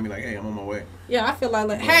notified me like, "Hey, I'm on my way." Yeah, I feel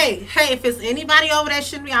like hey, if it's anybody over there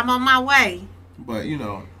shouldn't be, I'm on my way. But you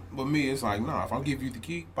know, with me, it's like, nah. If I give you the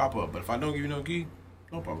key, pop up. But if I don't give you no key,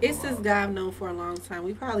 don't pop up. It's this guy I've known for a long time.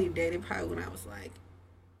 We probably dated when I was like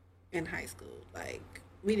in high school. Like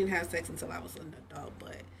we didn't have sex until I was an adult,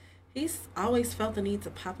 but He's always felt the need to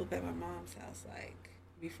pop up at my mom's house, like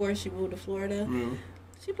before she moved to Florida. Mm.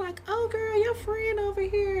 She'd be like, "Oh, girl, your friend over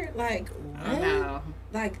here." Like, what? Oh, no.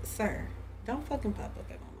 Like, sir, don't fucking pop up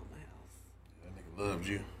at my mama's house. That nigga loves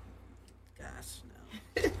you. Gosh, no,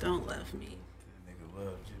 don't love me. That nigga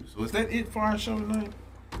loves you. So is that it for our show tonight?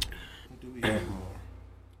 Or do we have more?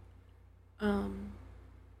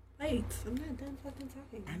 Wait, I'm not done fucking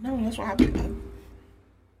talking. I know, that's why I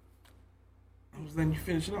was letting you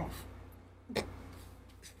finish it off.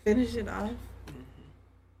 Finish it off.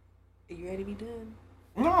 Are you ready to be done?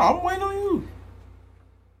 No, I'm waiting on you.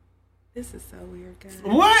 This is so weird, guys.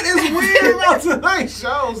 What is weird about tonight's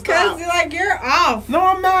show? Because Stop. you're off. No,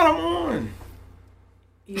 I'm not. I'm on.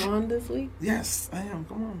 You on this week? Yes, I am.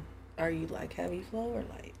 Come on. Are you like heavy flow or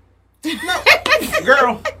light? No,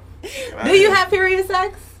 girl. Do you have period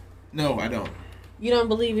sex? No, I don't. You don't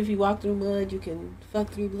believe if you walk through mud, you can fuck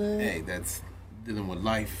through blood? Hey, that's dealing with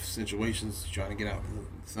life situations, trying to get out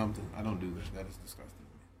something. I don't do that. That is disgusting.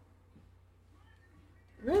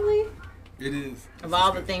 Really? It is. Of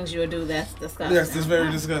all the things you would do, that's disgusting. Yes, it's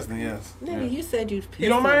very disgusting. Yes. Nigga, you said you pissed You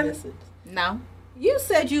don't on mind? bitches. No. You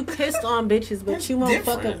said you pissed on bitches, but That's you won't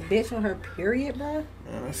fuck a different. bitch on her period, bruh?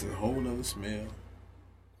 Man, that's a whole nother smell.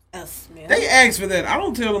 A smell. They ask for that. I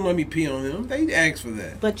don't tell them let me pee on them. They ask for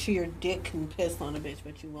that. But your dick can piss on a bitch,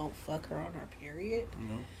 but you won't fuck her on her period? You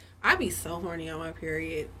know? I be so horny on my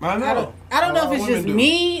period. I know. I don't know if it's Women just do.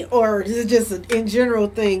 me or is it just an in general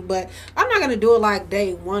thing, but I'm not gonna do it like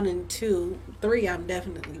day 1 and 2. 3, I'm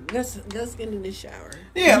definitely let's get in the shower.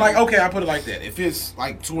 Yeah, like, okay, I put it like that. If it's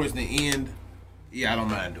like towards the end, yeah, I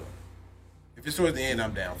don't mind doing it. If it's towards the end,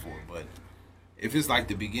 I'm down for it. But if it's like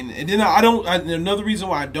the beginning, and then another reason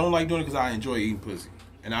why I don't like doing it because I enjoy eating pussy,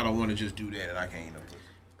 and I don't want to just do that and I can't eat no pussy.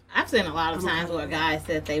 I've seen a lot of times where guys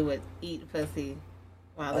said they would eat pussy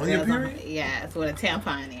while the On your girl's on. period? Yes, with a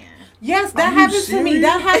tampon in. Yes, that Are you happened to me. serious?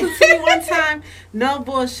 That happened to me one time. No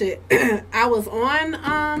bullshit. I was on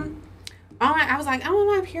I was like, I'm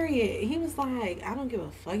on my period. He was like, I don't give a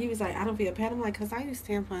fuck. He was like, I don't feel bad. I'm like, cause I use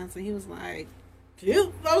tampons. And he was like,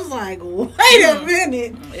 dude. I was like, wait a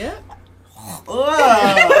minute. Yeah.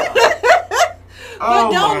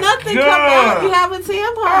 But don't nothing come out if you have a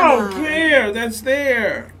tampon. I don't on. care. That's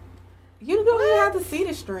there. You don't even have to see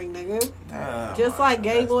the string, nigga. Oh, Just like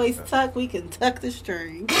gay that's boys disgusting. tuck, we can tuck the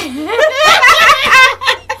string. I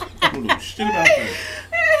don't know shit about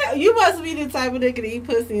that. You must be the type of nigga to eat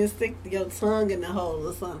pussy and stick your tongue in the hole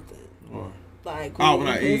or something. What? Like When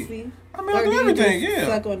I eat, pussy. I mean, I Or do do you everything. just Yeah,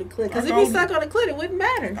 suck on the clit? Because I if go- you suck on the clit, it wouldn't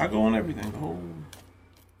matter. I go on everything. The whole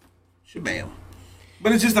shabam.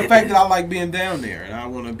 But it's just the fact that I like being down there, and I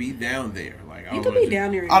want to be down there. Like I You don't can wanna be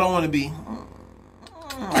down there. I don't want to be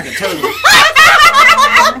like a turtle.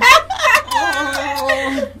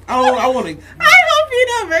 I want to. I hope you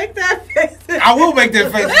don't make that face. I will make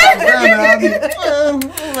that face.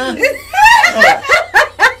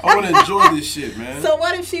 I want to enjoy this shit, man. So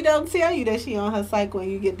what if she don't tell you that she on her cycle when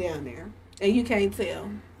you get down there, and you can't tell?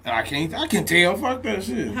 I can tell. Fuck that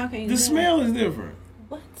shit. How can you The tell? smell is different.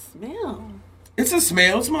 What smell? It's a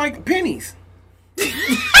smell. It smells like pennies.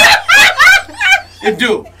 It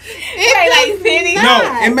do. It like penny.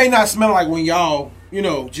 No, it may not smell like when y'all,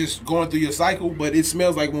 just going through your cycle, but it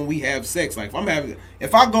smells like when we have sex. Like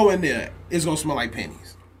if I go in there, it's gonna smell like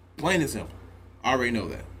pennies. Plain and simple. I already know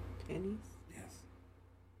that. Pennies. Yes.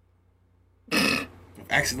 I've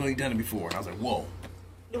accidentally done it before, and I was like, whoa.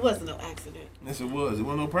 It wasn't no accident. Yes, it was. It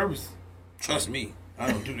wasn't no purpose. Trust me, I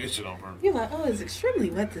don't do this shit on purpose. You're like, oh, it's extremely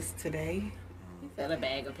wet this today. He said a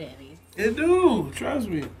bag of pennies. It do. Trust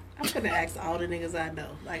me. I'm gonna ask all the niggas I know,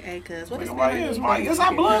 like, hey, cuz, what Like, is it's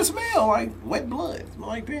how blood smell, like wet blood. It smell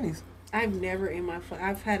like pennies. I've never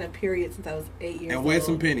I've had a period since I was 8 years And old. wet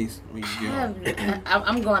some pennies when you get home.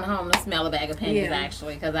 I'm going home to smell a bag of pennies Yeah.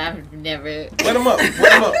 actually because I've never. Wet them up. Wet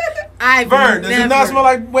them up. I've Vern, does never. it not smell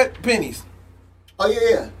like wet pennies? Oh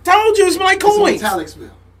yeah. Told you it smell like It's a coins. metallic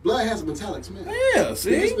smell. Blood has a metallic smell. Yeah, You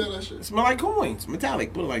see? can smell that shit. It smell like coins.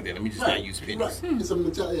 Metallic. Put it like that. Let me just not use pennies. Right. It's a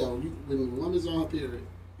metallic. Yeah, when a woman's on her period,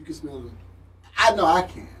 you can smell them. I know I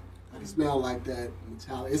can. I can smell like that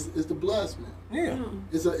metallic. It's the blood smell. Yeah.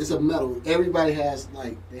 It's a metal. Everybody has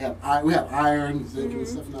we have iron, zinc, and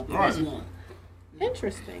stuff. Not Right. smell.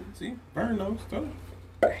 Interesting. See? Burn those. Tell her.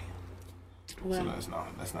 So Well, that's not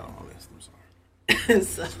on my list. I'm sorry.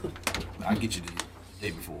 so, I'll get you the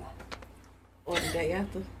day before. or the day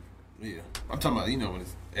after. Yeah. I'm talking about, when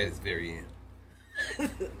it's at its very end. I'll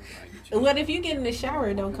get you. What if you get in the shower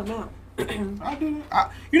and don't come out? I do.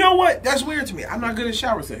 You know what? That's weird to me. I'm not good at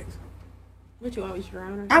shower sex. Would you always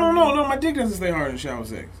drown or I don't know. something? No, my dick doesn't stay hard in shower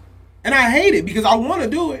sex. And I hate it because I want to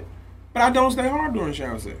do it, but I don't stay hard during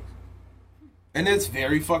shower sex. And it's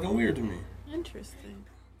very fucking weird to me. Interesting.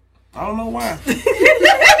 I don't know why.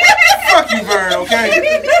 Fuck you, Vern, okay?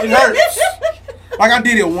 It hurts. Like, I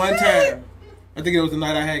did it one time. I think it was the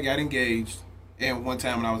night I had got engaged. And one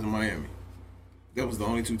time when I was in Miami. That was the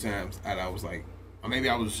only 2 times I was like, or maybe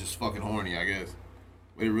I was just fucking horny, I guess.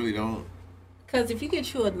 But it really don't. Because if you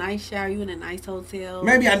get you a nice shower, you in a nice hotel.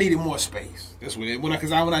 Maybe I needed more space. That's what it, when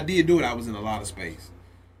I did do it, I was in a lot of space.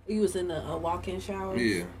 You was in a walk-in shower?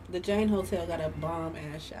 Yeah. The Jane Hotel got a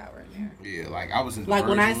bomb-ass shower in there. Yeah, like I was in the Like,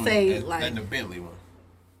 when I Virgin say, one, like- and the Bentley one.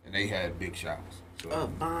 And they had big showers. So. A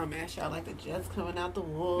bomb-ass shower. Like, the jets coming out the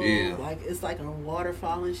wall. Yeah. Like, it's like a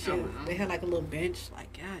waterfall and shit. They had, like, a little bench.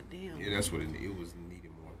 Like, goddamn. Yeah, that's what it was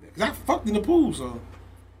needed more of that. Because I fucked in the pool, so.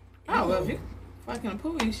 Oh, well, if you fucking a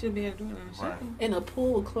pool, you should be able to do it on Right. In a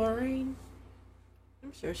pool with chlorine.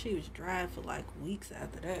 I'm sure she was dry for, like, weeks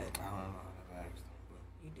after that. I don't know. I never asked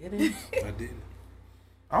her, You didn't? but I did it.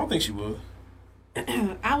 I don't think she would.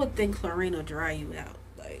 I would think chlorine will dry you out.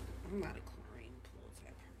 Like, I'm not a chlorine pool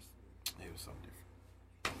type person. It was something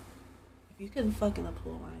different. If you couldn't fuck in a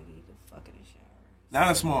pool, why you could fuck in a shower?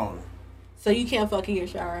 Not a small one. So you can't fuck in your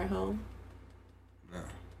shower at home? No.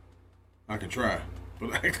 I can try.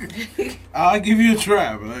 But I'll give you a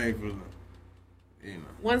try, but I ain't gonna. You know.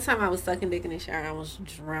 One time I was sucking dick in the shower, I almost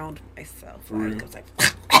drowned myself. For Like, real? I was like,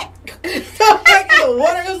 so like in the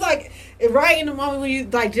water. It was like right in the moment when you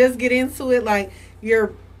like just get into it. Like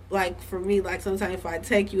you're like for me, like sometimes if I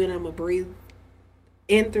take you in, I'm gonna breathe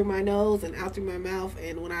in through my nose and out through my mouth.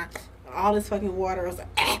 And when I all this fucking water, I was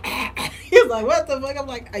like, he was like, what the fuck? I'm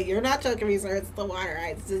like, hey, you're not choking me, sir. It's the water.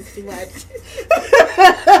 It's just too much.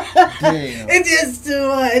 Damn. It's just too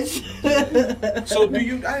much. So do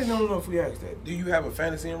you? I didn't know if we asked that. Do you have a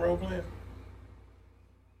fantasy and role playing?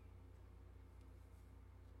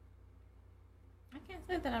 I can't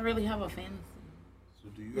say that I really have a fantasy. So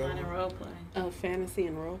do you Not have in one? role play. Fantasy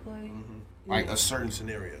and role play. Like a certain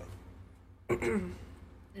scenario?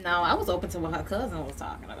 No, I was open to what her cousin was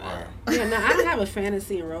talking about. Right. Yeah, no, I don't have a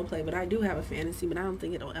fantasy in role play, but I do have a fantasy, but I don't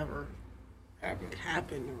think it'll ever Happen.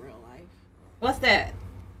 happen in real life. What's that?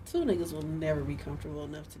 2 niggas will never be comfortable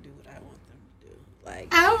enough to do what I want them to do. Like,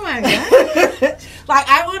 Oh my god. like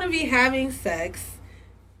I want to be having sex.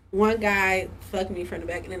 One guy fuck me from the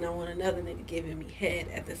back, and then I want another nigga giving me head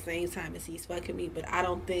at the same time as he's fucking me. But I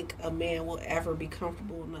don't think a man will ever be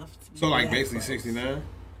comfortable enough to. So be like that basically close. 69?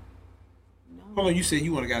 No. Hold on, you said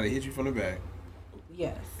you want a guy that hit you from the back,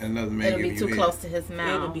 Yes. and another man It'll give be you too head. close to his It'll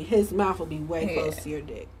mouth. be his mouth will be way Yeah. close to your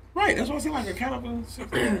dick. Right, that's what I said, like a kind of a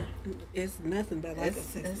 69. It's nothing but like a It's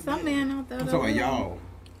 60 some man out there. I'm that talking will. about y'all,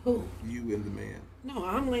 Who? you and the man. No,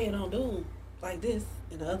 I'm laying on dude like this,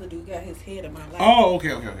 and the other dude got his head in my lap. Oh,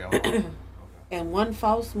 okay. And one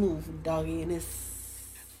false move, doggy, and it's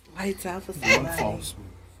lights out for One somebody. false move.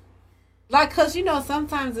 Like, cause you know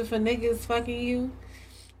sometimes if a nigga is fucking you,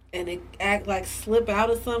 and it act like slip out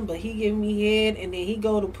or something, but he give me head, and then he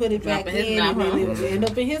go to put it Drop back in his in, mouth, and then huh? it'll end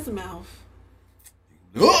up in his mouth.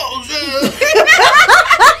 Oh, shit.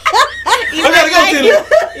 You I gotta might go, like Tina.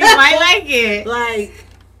 it. You might like it. Like,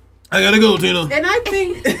 I gotta go, Tina. and I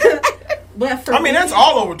think, but for I mean, me, that's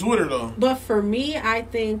all over Twitter, though. But for me, I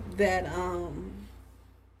think that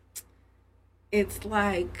it's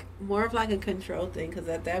like more of like a control thing, because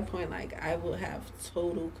at that point, like I will have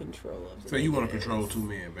total control of. The So you want nigga to control that's 2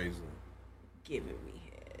 men, basically. giving me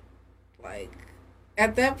head. Like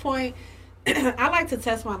at that point, I like to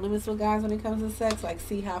test my limits with guys when it comes to sex. Like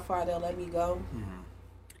see how far they'll let me go,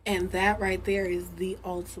 and that right there is the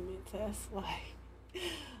ultimate test.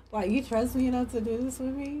 Like you trust me enough to do this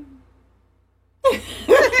with me?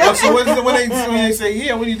 Well, so when they say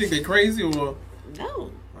yeah, what do you think? They crazy or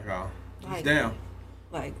No. like, oh, he's Like- down?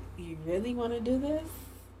 Like, you really want to do this?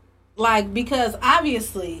 Like, because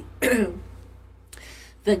obviously,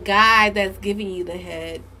 the guy that's giving you the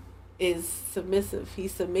head is submissive.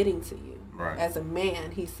 He's submitting to you. Right. As a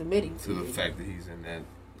man, he's submitting to To the you. fact that he's in that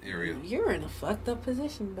area. You're in a fucked up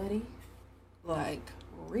position, buddy. Like,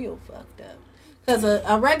 real fucked up. Because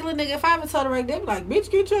a regular nigga, if I ever told a regular, they'd be like, bitch,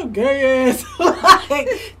 get your gay ass. Like,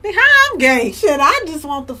 nigga, I'm gay. Shit, I just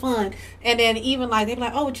want the fun. And then even like, they'd be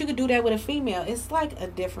like, oh, but you could do that with a female. It's like a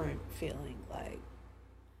different feeling. Like,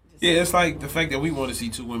 just Yeah, it's like the fact that we want to see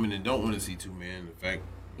 2 women and don't want to see 2 men. The fact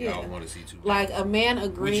y'all Yeah. want to see 2 men. like a man Would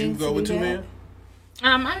agreeing you go to with do 2 that. men?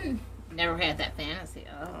 I never had that fantasy.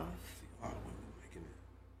 A lot of women liking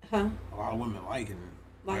it. Huh? A lot of women liking it.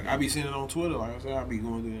 Like- Like I be seeing it on Twitter. Like I said, I be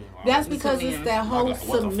going through it. That's It's because a it's man. that whole Like,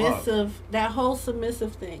 what the fuck?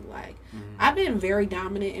 submissive thing. Like, I've been very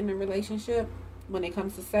dominant in a relationship when it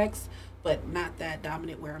comes to sex, but not that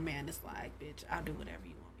dominant where a man is like, bitch, I'll do whatever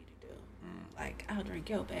you want me to do. Like, I'll drink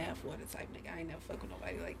your bath water type nigga. I ain't never fuck with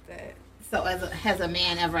nobody like that. So, has a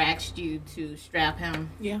man ever asked you to strap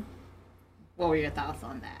him? Yeah. What were your thoughts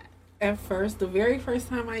on that? At first, the very first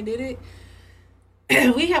time I did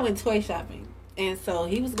it, we had went toy shopping. And so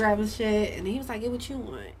he was grabbing shit, and he was like, "Get what you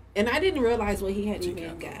want." And I didn't realize what he had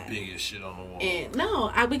even got. Biggest shit on the wall. And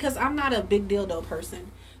no, because I'm not a big dildo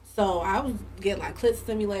person. So I would get like clit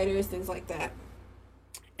stimulators, things like that.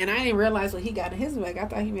 And I didn't realize what he got in his bag. I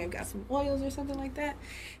thought he may have got some oils or something like that.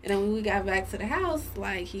 And then when we got back to the house,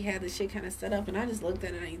 like, he had the shit kind of set up, and I just looked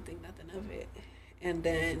at it and I didn't think nothing of it. And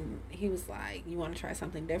then he was like, "You want to try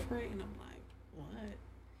something different?" And I'm like, "What?"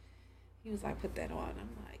 He was like, "Put that on." I'm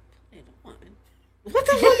like, "Put it on? What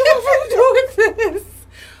the fuck am I supposed to do with this?"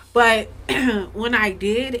 But when I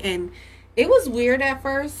did, and it was weird at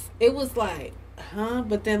first, it was like, huh?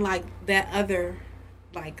 But then, like, the other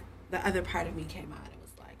part of me came out.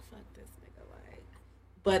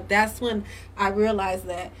 But that's when I realized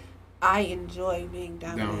that I enjoy being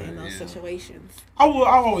dominant in those situations. I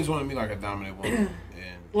always wanted to be like a dominant woman.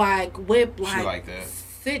 And like whip, like that.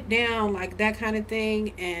 Sit down, like that kind of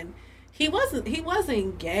thing. And he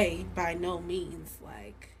wasn't gay by no means.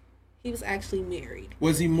 Like, he was actually married.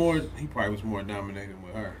 Was he more? He probably was more dominating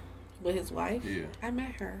with her. With his wife? Yeah. I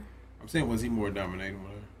met her. I'm saying, was he more dominating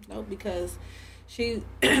with her? No, because she,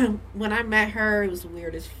 when I met her, it was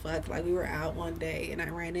weird as fuck. Like, we were out one day, and I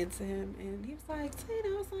ran into him, and he was like,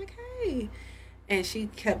 "Tina," I was like, "Hey," and she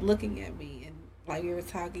kept looking at me, and like, we were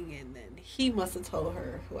talking, and then he must have told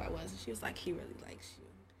her who I was, and she was like, "He really likes you."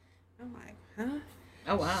 I'm like, "Huh?"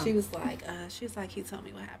 Oh wow. She was like, "He told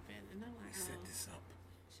me what happened," and I'm like, Set this up.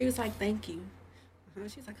 She was like, "Thank you."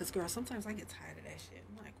 She's like, "'Cause girl, sometimes I get tired of that shit."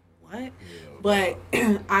 I'm like, "What?"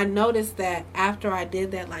 Yeah, but I noticed that after I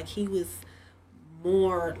did that, like, he was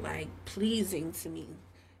more like pleasing to me.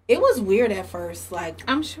 It was weird at first, like,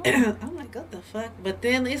 I'm sure. I'm like, what the fuck? But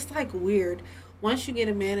then it's like weird. Once you get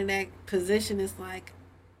a man in that position, it's like,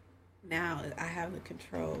 now I have the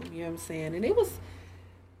control. You know what I'm saying? And it was,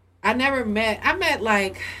 I met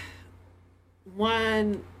like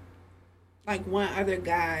one other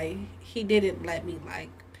guy. He didn't let me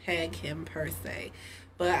like peg him per se,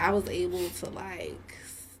 but I was able to like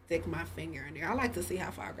stick my finger in there. I like to see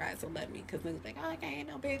how far guys will let me, because niggas think, "Oh, I ain't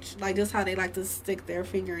no bitch." Like, just how they like to stick their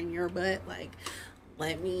finger in your butt. Like,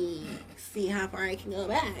 let me see how far I can go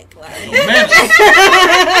back. Like, no manners.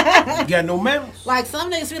 You got no manners. Like,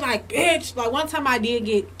 some niggas be like, "Bitch." Like, one time I did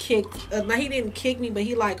get kicked. Like, he didn't kick me, but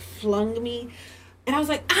he like flung me. And I was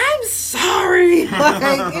like, "I'm sorry."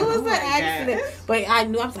 Like, it was an accident. God. But I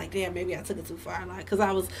knew, I was like, damn, maybe I took it too far. Like, because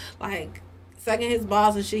I was like sucking his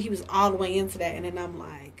balls and shit. He was all the way into that. And then I'm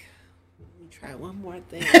like, let me try one more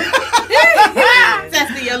thing.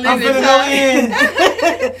 That's your limit.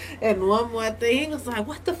 And one more thing. He was like,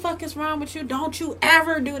 "What the fuck is wrong with you? Don't you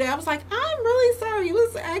ever do that." I was like, "I'm really sorry. It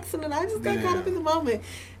was an accident. I just got caught up in the moment."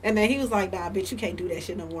 And then he was like, "Nah, bitch, you can't do that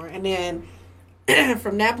shit no more." And then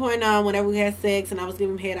from that point on, whenever we had sex and I was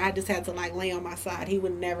giving him head, I just had to like lay on my side. He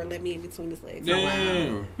would never let me in between his legs.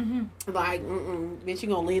 Damn. Like, bitch, you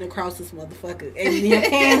gonna lean across this motherfucker and your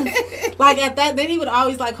hands. Like, at that, then he would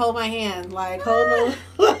always like hold my hand, like hold on.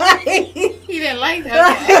 Like, he didn't like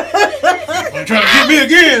that. You're trying to get me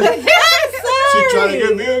again. She trying to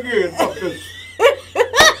get me again.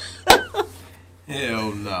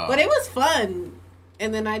 Hell no. But it was fun.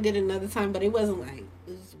 And then I did another time, but it wasn't like,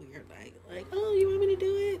 it was weird. Like, "Oh, you want me to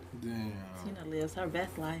do it?" Damn. Tina lives her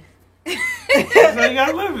best life. That's how you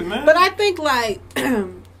gotta live it, man. But I think like,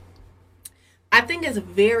 I think it's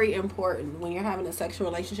very important when you're having a sexual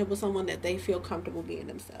relationship with someone that they feel comfortable being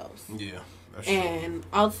themselves. Yeah. That's and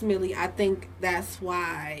true. Ultimately, I think that's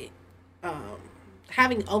why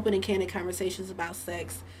having open and candid conversations about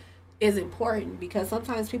sex is important, because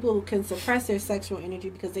sometimes people can suppress their sexual energy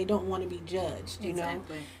because they don't want to be judged, you know?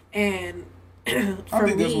 And I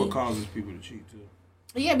think that's what causes people to cheat too.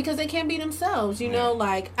 Yeah, because they can't be themselves, you know?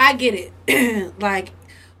 Like, I get it. Like,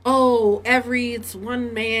 oh, it's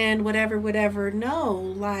one man, whatever. No,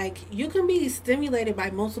 like, you can be stimulated by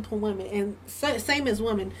multiple women, and same as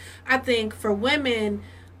women. I think for women,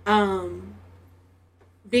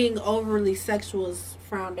 being overly sexual is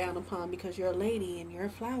frowned down upon because you're a lady and you're a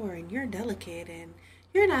flower and you're delicate and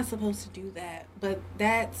you're not supposed to do that. But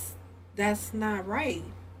that's not right,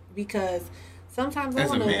 because sometimes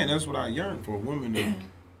as a man, that's what I yearn for. Women to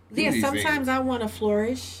yeah, sometimes I want to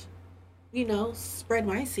flourish, you know, spread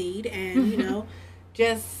my seed, and you know,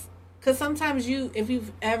 just because sometimes you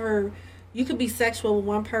could be sexual with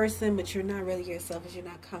one person, but you're not really yourself because you're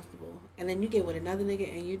not comfortable, and then you get with another nigga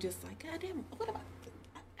and you're just like, "God damn,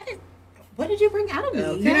 what did you bring out of me?"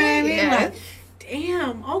 Okay, you know what I mean? yes. Like,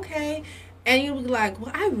 damn, okay. And you be like,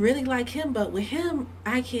 well, I really like him, but with him,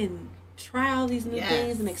 I can try all these new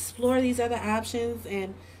things and explore these other options,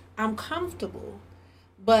 and I'm comfortable.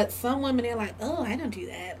 But some women, they're like, oh, I don't do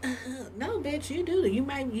that. No, bitch, you do.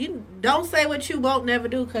 You don't say what you won't never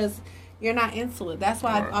do because you're not into it. That's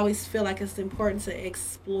why I always feel like it's important to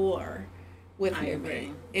explore with your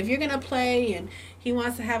man. If you're gonna play and he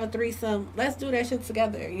wants to have a threesome, let's do that shit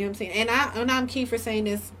together. You know what I'm saying? And I'm key for saying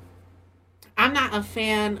this. I'm not a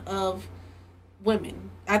fan of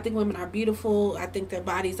women. I think women are beautiful. I think their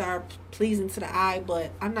bodies are pleasing to the eye,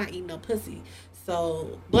 but I'm not eating no pussy.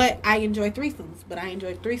 So, but I enjoy threesomes. But I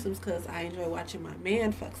enjoy threesomes because I enjoy watching my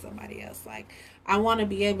man fuck somebody else. Like, I want to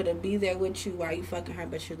be able to be there with you while you fucking her,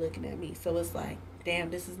 but you're looking at me. So it's like, damn,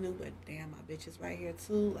 this is new, but damn, my bitch is right here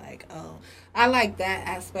too. Like, oh, I like that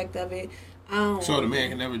aspect of it. So the man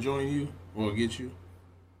can never join you or get you?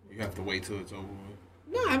 You have to wait till it's over with?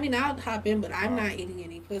 No, I mean, I'll hop in, but I'm not eating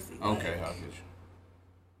any pussy. Okay, I'll get you.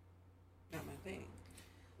 Not my thing.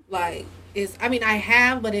 Like, I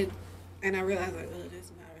have, but and I realized, like, oh, this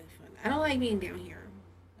is not really fun. I don't like being down here.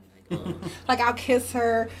 Like, like, I'll kiss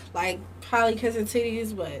her, like, probably kiss her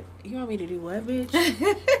titties, but you want me to do what, bitch?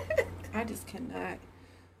 I just cannot.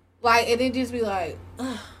 Like, and it just be like,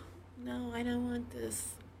 oh, no, I don't want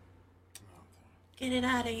this. Get it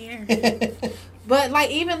out of here. But,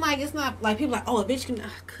 like, even, like, it's not, like, people like, oh, a bitch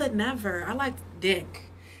could never. I like dick.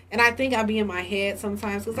 And I think I be in my head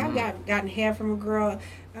sometimes, because I've gotten head from a girl.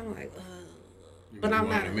 I'm like, but I'm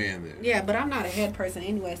not a man then. Yeah, but I'm not a head person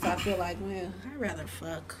anyway, so I feel like, man, I'd rather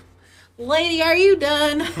fuck. Lady, are you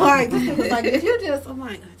done? Like, did you just? I'm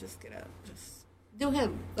like, just get up, just do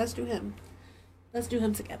him. Let's do him. Let's do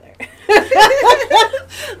him together.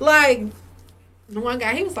 Like, the one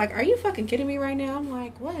guy, he was like, "Are you fucking kidding me right now?" I'm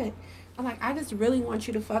like, "What?" I'm like, "I just really want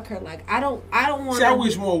you to fuck her. Like, I don't want." See, I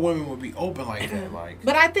wish more women would be open like that. Like,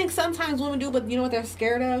 but I think sometimes women do. But you know what they're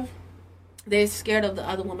scared of? They're scared of the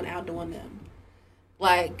other woman outdoing them.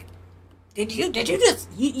 Like, did you just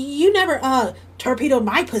you never torpedoed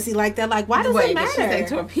my pussy like that? Like, why does it matter? Did she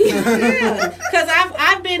say torpedo? Yeah, because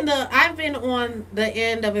I've been on the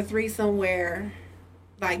end of a threesome where,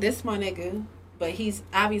 like, this my nigga, but he's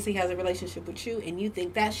obviously has a relationship with you, and you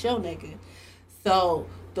think that's your nigga. So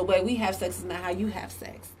the way we have sex is not how you have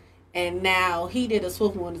sex. And now he did a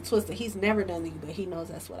swivel and a twister. He's never done you, but he knows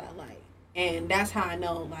that's what I like, and that's how I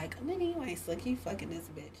know. Like, nigga, you ain't slick. You fucking this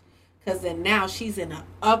bitch. Because then now she's in an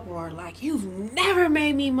uproar, like, you've never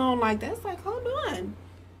made me moan like that. It's like, hold on.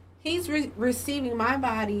 He's receiving my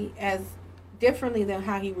body as differently than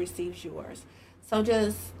how he receives yours. So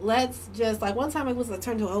let's like, one time it was a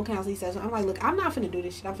turn to an old counseling session. I'm like, look, I'm not finna do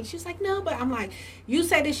this shit. She's like, no, but I'm like, you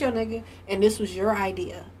say this your nigga, and this was your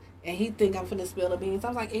idea. And he think I'm finna spill the beans. I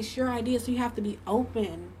was like, it's your idea, so you have to be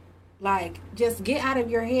open. Like, just get out of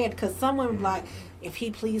your head, because someone, like, if he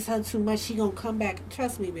please her too much, she gonna come back.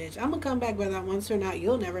 Trust me, bitch. I'm gonna come back whether I want to or not.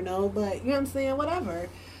 You'll never know, but you know what I'm saying? Whatever.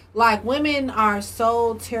 Like, women are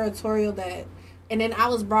so territorial that, and then I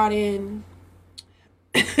was brought in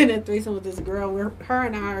a threesome with this girl. Her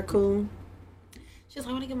and I are cool. She's like,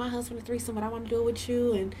 I want to get my husband a threesome, but I want to do it with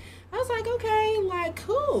you. And I was like, okay, like,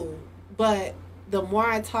 cool. But the more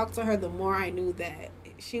I talked to her, the more I knew that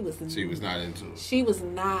she was not into it. She was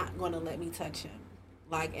not going to let me touch him.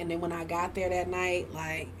 Like, and then when I got there that night,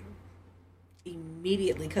 like,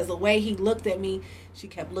 immediately, because the way he looked at me, she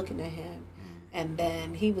kept looking at him. And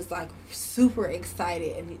then he was, like, super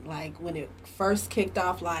excited. And, like, when it first kicked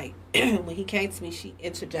off, like, when he came to me, she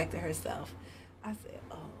interjected herself. I said,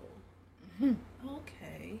 oh,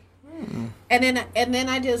 okay. And then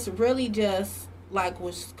I just really just, like,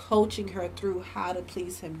 was coaching her through how to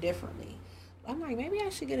please him differently. I'm like, maybe I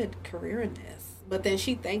should get a career in this. But then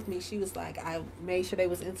she thanked me. She was like, I made sure they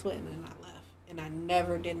was into it, and then I left. And I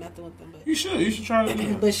never did nothing with them. But you should try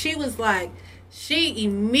it. But she was like, she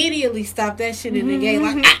immediately stopped that shit in the game.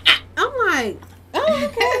 Like, I'm like, oh,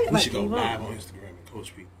 okay. We Like, should go live on Instagram and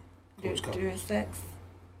coach people. During sex.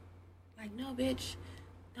 Like, no, bitch.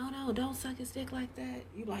 No, don't suck his dick like that.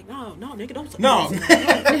 You like, no, nigga, don't suck his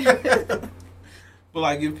dick. No. But,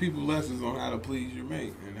 like, give people lessons on how to please your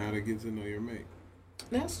mate and how to get to know your mate.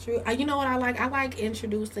 That's true. You know what I like? I like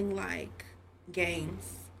introducing, like,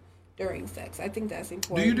 games during sex. I think that's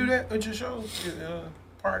important. Do you do that at your shows? Your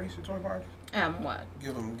parties, your toy parties? What?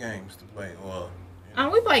 Give them games to play. Or,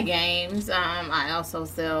 we play games. I also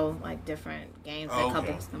sell, like, different games that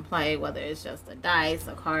couples can play, whether it's just a dice,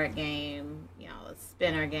 a card game, a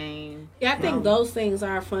spinner game. Yeah, I think those things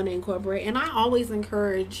are fun to incorporate. And I always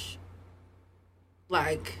encourage,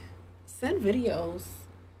 like, send videos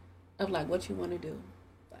of, like, what you want to do.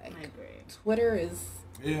 Like, I agree. Twitter is...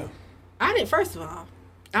 Yeah. I didn't. First of all,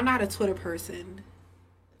 I'm not a Twitter person.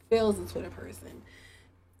 Phil's a Twitter person,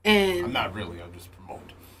 and I'm not really. I'm just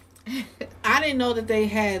promoting. I didn't know that they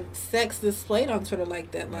had sex displayed on Twitter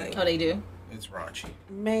like that. Like, Oh, they do? It's raunchy.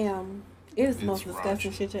 ma'am, it is the It's most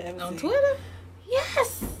disgusting raunchy. shit you ever On seen. Twitter?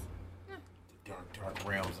 Yes. The dark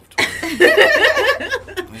realms of Twitter.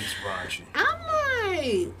 It's raunchy. I'm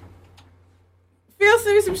like, Phil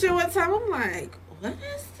sent me some shit one time. I'm like, what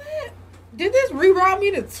is that? Did this reroute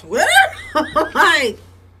me to Twitter? I'm like,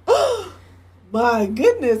 oh, my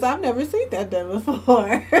goodness, I've never seen that done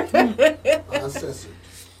before. Uncensored.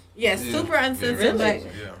 Yes, Yeah. super uncensored, Really?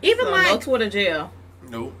 but Yeah. even So like no Twitter jail.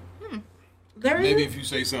 Nope. there is Maybe if you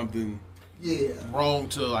say something Yeah. wrong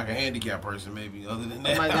to like a handicapped person, maybe. Other than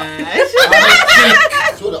that. Oh my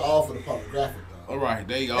gosh. Twitter all for the pornographic though. All right,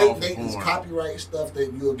 they all They, for it's porn. copyright stuff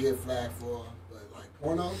that you'll get flagged for, but like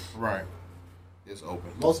porno, Right. It's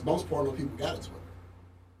open. most porno people got a Twitter.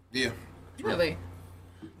 Yeah. Really?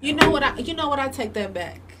 You know what I take that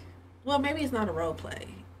back. Well, maybe it's not a role play,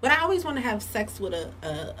 but I always want to have sex with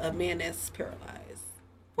a man that's paralyzed.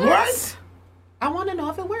 What? I want to know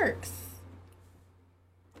if it works.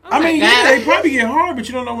 Oh I my mean, God. yeah, they probably get hard, but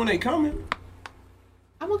you don't know when they coming.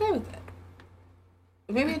 I'm okay with that.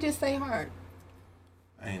 Maybe it just stay hard.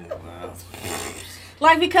 I ain't know. Wow.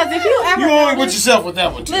 Like, because if you ever You only with notice- yourself with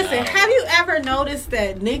that one. Too. listen, have you ever noticed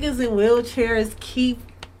that niggas in wheelchairs keep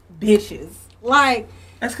bitches? Like,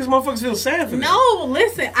 That's because motherfuckers feel sad for them. no,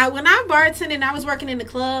 listen. When I bartended and I was working in the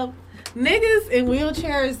club, niggas in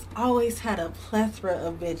wheelchairs always had a plethora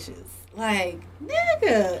of bitches. Like,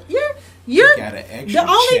 nigga, you're Got an extra the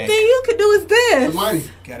only check. thing you can do is The this. money.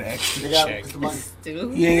 Got an extra They got check. it's the money.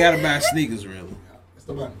 Stupid. You ain't gotta buy sneakers, really. It's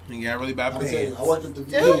the money. You ain't gotta really buy I'm telling you, pants. I worked at the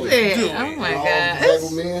VA. Stupid. Do Oh it. my All gosh.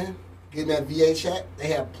 disabled men getting that VA check. They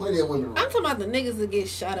have plenty of women. I'm around. talking about the niggas that get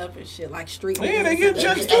shot up and shit, like street Yeah, niggas they and get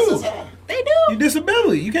stuff. checks They get too. SSI. They You do.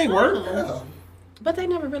 disability. You can't work. Yeah. But they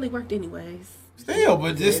never really worked anyways. Still,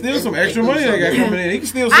 but there's still some extra money they got coming in. They can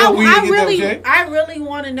still sell weed I and get that check. really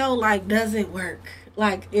want to know, like, does it work?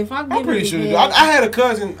 Like, if I'm I'm giving pretty you sure. head- I had a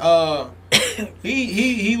cousin.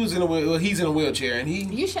 He was in he was in a wheelchair and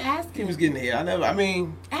you should ask he him. was getting here. I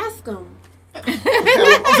mean, Ask him. I'm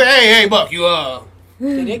saying, hey, Buck, you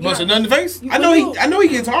Did it busting get- nothing in the face? You- I know he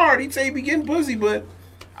gets hard. He'd say he be getting pussy, but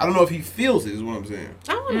I don't know if he feels it. Is what I'm saying.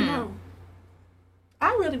 I want to know. I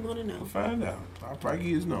really want to know. We'll find out. I'll probably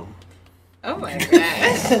get his number. Oh my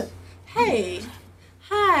gosh. Hey,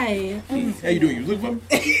 hi. How you doing? You looking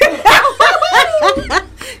for me?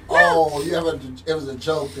 Oh, it was a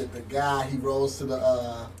joke that the guy he rose to the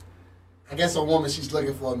I guess a woman, she's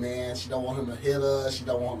looking for a man. She don't want him to hit her. She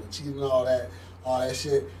don't want him to cheat and all that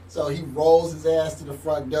shit. So he rolls his ass to the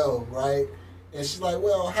front door, right? And she's like,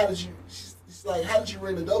 "Well, she's like, how did you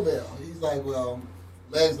ring the doorbell?" He's like, "Well,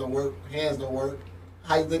 legs don't work, hands don't work.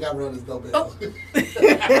 How you think I run this doorbell?"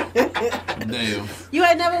 Damn. You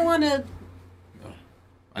ain't never want a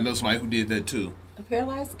I know somebody who did that too.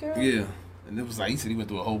 paralyzed girl? Yeah. And it was like, he said he went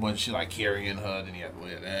through a whole bunch of shit like carrying her, then he had to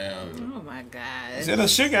lay her down. Oh my He gosh. said her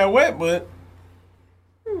shit got wet, but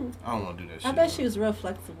I don't want to do that shit. I bet she was real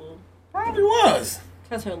flexible. Probably was.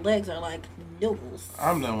 Because her legs are like noodles.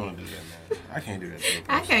 I'm not want to do that, man. I can't do that shit.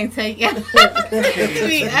 I can't take it. To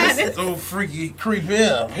be honest. So freaky, creepy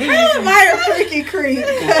up. Am I a freaky creep?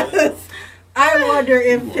 'Cause I wonder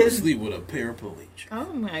if You his... sleep with a paraplegic.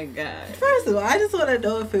 Oh my god. First of all, I just want to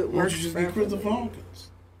know if it Why works don't you just for be everybody. Christopher Hawkins?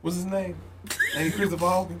 What's his name? Ain't Christopher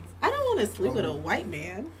Hawkins? I don't want to sleep with a white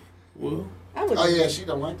man. Well, I would. Oh yeah, she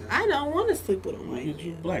don't like that. I don't want to sleep with a why white get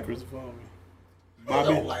you man. black Christopher Hawkins? Don't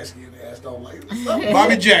Bobby, like skin ass. Don't like it.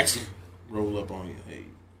 Bobby Jackson. Roll up on you. Hey,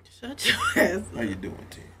 Shut your ass. how you doing,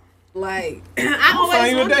 Tim? Like, find I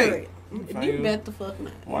always you a wonder date. it. Find You you- bet the fuck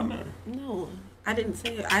not. Why not? No, I didn't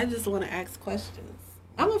say it. I just want to ask questions.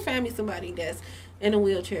 I'm gonna find me somebody that's in a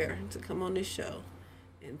wheelchair to come on this show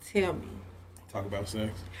and tell me Talk about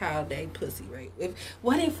sex. how they pussy rate.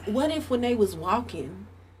 What if when they was walking,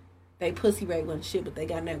 they pussy rate wasn't shit, but they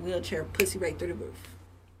got in that wheelchair, pussy rate through the roof.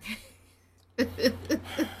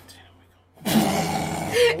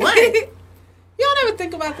 What? You don't ever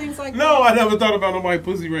think about things like No, I never thought about nobody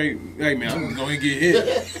pussy rate. Hey man, I'm going to get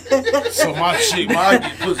hit. So my shit, my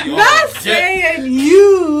get pussy all not jet. saying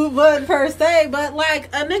you, but per se, but like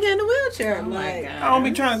a nigga in a wheelchair. Oh my like, god. I don't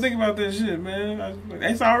be trying to think about that shit, man.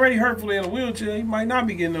 It's already hurtful in a wheelchair. He might not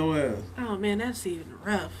be getting no ass. oh man, that's even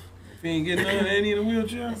rough. If he ain't getting none, ain't he in a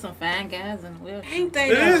wheelchair? There's some fine guys in the wheelchair. Ain't they?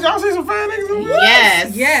 It is. though? Y'all see some fine niggas in a wheelchair?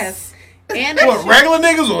 Yes. Yes. And What, that regular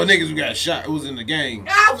niggas or niggas who got shot who was in the gang?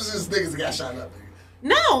 I was just niggas that got shot up. Nigga.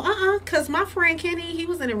 No, cause my friend Kenny, he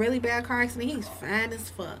was in a really bad car accident. He's fine as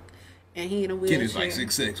fuck, and he in a wheelchair. Kid is like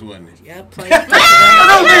 6'6", wasn't he? Yep, playing I don't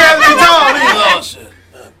think I be tall. Oh shit.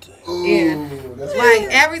 Ooh, that's like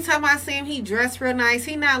every time I see him, he dressed real nice.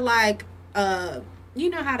 He not like you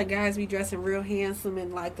know how the guys be dressing real handsome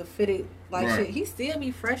and like the fitted like Right. shit. He still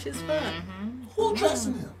be fresh as fuck. who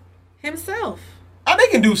dressing him? Himself. They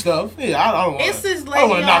can do stuff. Yeah, I don't want It's this I don't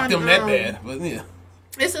want lady to knock on, them that bad, but yeah.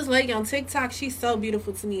 It's this lady on TikTok. She's so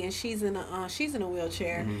beautiful to me, and she's in a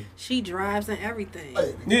wheelchair. She drives and everything.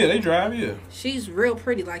 Hey, Yeah, they drive. Yeah. She's real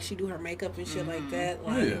pretty. Like she do her makeup and shit like that.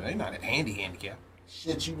 Like Yeah, they not a handicap.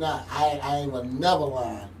 shit, you not. I ain't gonna never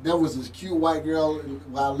lie. There was this cute white girl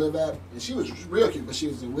where I live at, and she was real cute, but she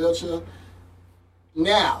was in a wheelchair.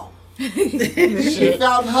 Now, she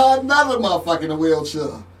found her another motherfucker in a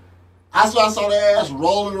wheelchair. I saw that ass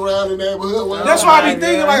rolling around the neighborhood. That's why I be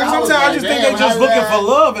thinking. Like I was sometimes I like, just think damn, they just how looking that- for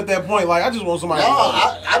love at that point. Like I just want somebody. No, to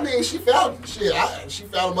love. I mean, she found shit. She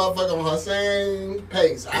found a motherfucker on her same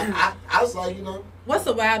pace. I was like, you know, what's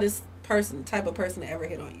the wildest type of person to ever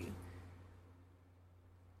hit on you?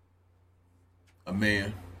 A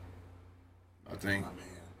man. I think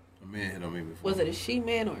a man hit on me before. Was it a she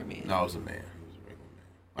man or a man? No, it was a man. It was a regular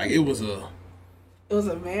man. Like it was a. It was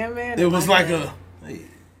a man. It was like a. Hey,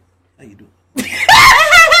 how you doing?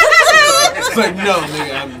 It's like no,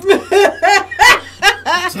 nigga.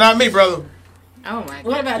 It's not me, brother. Oh my god.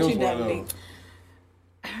 What about It you, was one of Dominique?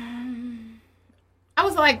 I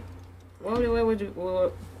was like, what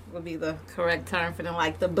would be the correct term for them?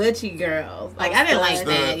 Like the butchy girls. Like I didn't like Stud.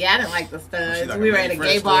 that. Yeah, I didn't like the studs. like We a were at a main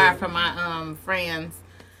gay fresh bar stud. for my friend's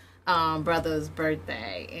brother's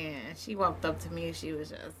birthday, and she walked up to me. She was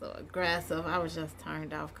just so aggressive. I was just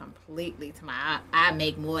turned off completely. To my, I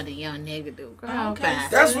make more than young nigga do. Girl, Okay. bye.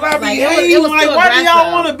 That's what I be Like, hating. it was Like, too why do y'all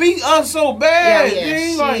aggressive. want to beat us so Yeah, bad? yeah.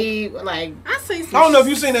 G? Like, She like I see some. I don't know if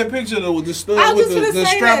you seen that picture with the stud I was with just gonna the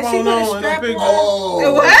say strap that. She on put a and that strap picture. on.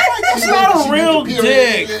 oh, What? It's not a real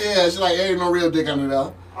dick. Yeah, she's like, ain't no real dick under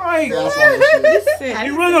there. Like, Yeah, I what? saw that shit. Sick.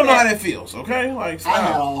 You really don't know how that feels, okay? Like, I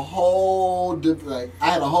had stop. a whole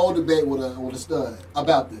debate with a stud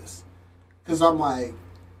about this, cause I'm like,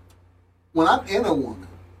 when I'm in a woman,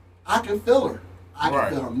 I can feel her. I can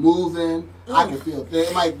Right. feel her moving. I can feel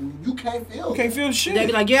things. Like you can't feel. You can't feel shit. They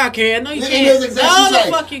be like, yeah, I can. No, you Yeah, can't. that's No, exactly the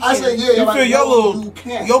right. fuck you I can't. said, yeah, You I'm feel like, your no, little- you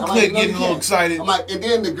can't. your I'm clit like, no, getting you a little can't. excited. I'm like, and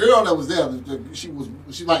then the girl that was there,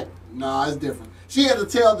 she like, nah, it's different. She had to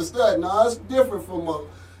tell the stud, nah, it's different from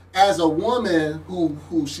as a woman who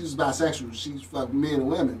she's bisexual. She's fuck men and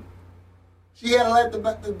women. She had to let the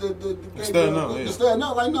stud know, yeah. The stud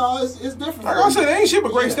know, like, no, it's different. Like for I you. said, they ain't shit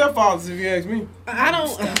but great Yeah. stepfathers if you ask me. I don't.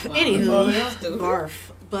 Anywho, Stupid. barf.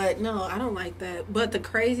 But no, I don't like that. But the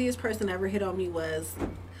craziest person ever hit on me was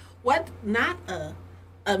what? Not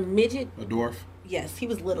a midget. A dwarf. Yes, he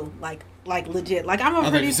was little, like legit. Like I'm I a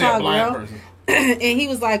think pretty you said a tall blind girl, person. and he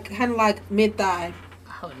was like kind of like mid thigh.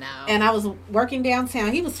 Oh no. And I was working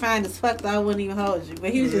downtown. He was fine as fuck, though. I wouldn't even hold you,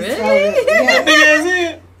 but he was just Really? so yeah. Big ass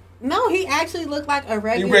head. No, he actually looked like a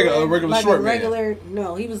regular, regular short man. regular.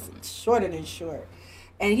 No, he was shorter than short,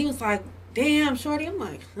 and he was like, "Damn, shorty." I'm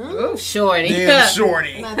like, "Huh?" Ooh, shorty. Damn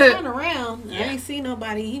shorty. And I turned around, I ain't see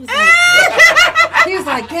nobody. He was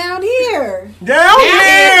like, down here. Down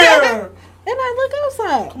here. And I look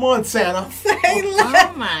outside. Come on, Santa.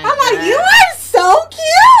 Oh my I'm like, God. you are so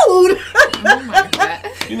cute. Oh my god.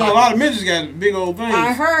 You know, a lot of midgets got big old things.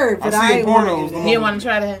 I heard, but I I seen ain't wanna pornos. do You that. didn't want to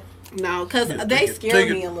try that? No, because Yeah, they take it- scare take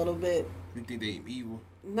it. me a little bit. You think they evil?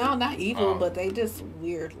 No, not evil, Oh. but they just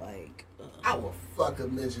weird, like. I will fuck a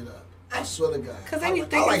midget up. I swear to God. Because I they be like-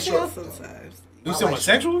 I thinking like short short women. sometimes. You I someone like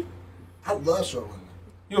sexually? I love short women.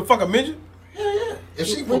 You a fuck a midget? Yeah. If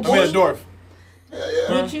she I mean a proportion, dwarf.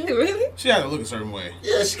 yeah. Would you? Really? She had to look a certain way.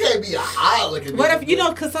 Yeah, she can't be a high looking. What bitch, if, you but- know,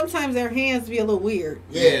 because sometimes their hands be a little weird.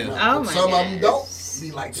 Yeah. no, Oh but my some of them gosh. don't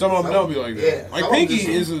be like that. Some of them don't be like that. Yeah, Like some of them Pinky just-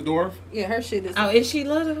 is a dwarf. Yeah, her shit is. Oh, is she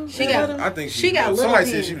little? She got- little? I think She got little. little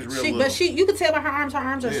Somebody hands. said she was real little. But you could tell by her arms are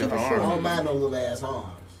Yeah, super her short. I arms. don't mind no little ass arms.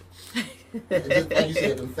 Just like you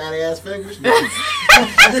said, them fat ass fingers.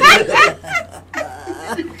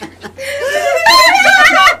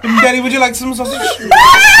 Daddy, would you like some sausage?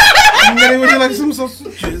 Daddy, would you like some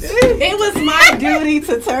sausages? It was my duty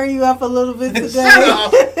to turn you up a little bit today.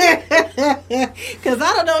 Because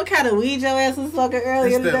I don't know what kind of weed your ass was smoking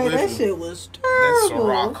earlier That's that today. That listen. shit was That's terrible.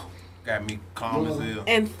 Ciroc. Got me calm as hell.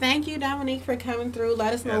 And thank you, Dominique, for coming through.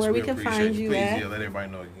 Let us know Yes, where we we can appreciate find it. you Please, at. yeah, let everybody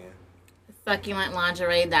know again.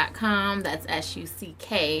 SucculentLingerie.com. That's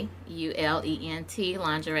SucKULENT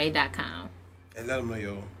lingerie.com. And let them know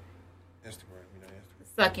your Instagram. You know,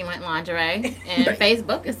 Instagram. Succulent Lingerie. And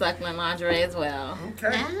Facebook is Succulent Lingerie as well.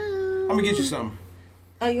 Okay. I'm gonna get you something.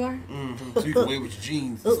 Oh, you are? Mm-hmm. So you can wear with your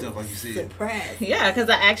jeans and stuff, like you said. Surprise. Yeah, because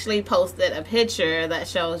I actually posted a picture that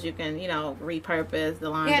shows you can, repurpose the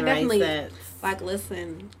lingerie definitely. sets. Like,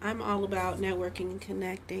 listen, I'm all about networking and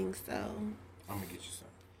connecting, so. I'm going to get you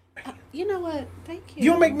some. You know what? Thank you.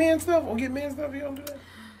 You don't make man stuff or get man stuff? You don't do that?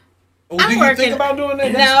 Or I'm do you think about doing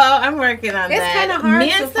that? No, I'm working on It's that. kinda hard Men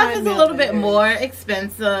to stuff find is a male little bit vendors. more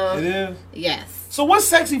expensive. It is? Yes. So what's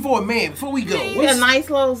sexy for a man before we go? A nice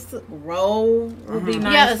little roll would be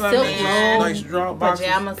nice Yeah, a for silk men. roll. Nice drop boxes?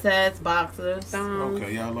 Pajama sets, boxers. Thongs.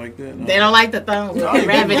 Okay, y'all like that? No. They don't like the thongs with No, the you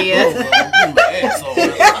rabbit can ears. go, bro. You my asshole.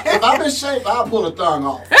 If I'm in shape, I'll pull a thong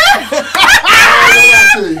off. I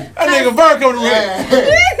ain't gonna lie That nigga Vern coming to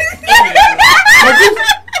to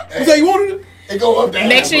you. You say you wanted it? It go up there.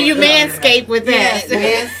 Make sure you manscape with Yes, that.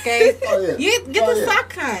 manscape. Oh, yeah. Get Oh, the yeah. sock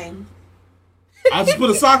kind. I just put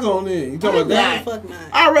a sock on there. You talking about Nah, that? fuck not.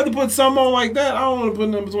 I'd rather put something on like that. I don't want to put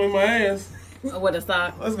nothing between my ass. With a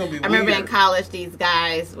sock. That's gonna be weird. I remember in college, these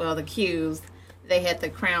guys, the Qs, they had the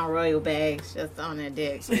Crown Royal bags just on their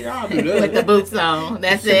dicks. Yeah, I'll do that. With the boots on.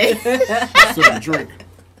 That's it. Sip a drink.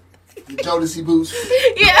 The Jodeci boots.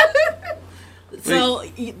 Yeah. So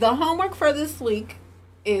the homework for this week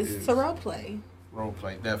is to role play. Role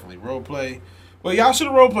play, definitely. Role play. Well, y'all should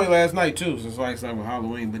have role played last night, too, since like something with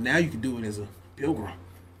Halloween. But now you can do it as a pilgrim.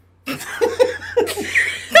 For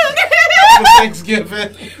Thanksgiving.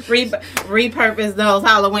 Repurpose those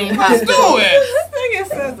Halloween Let's costumes. do it. This nigga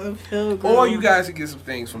says a pilgrim. Or you guys can get some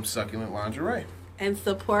things from Succulent Lingerie. And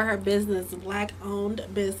support her business, black-owned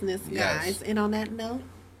business, Yes. guys. And on that note,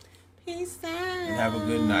 peace out. And have a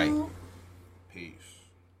good night. Peace.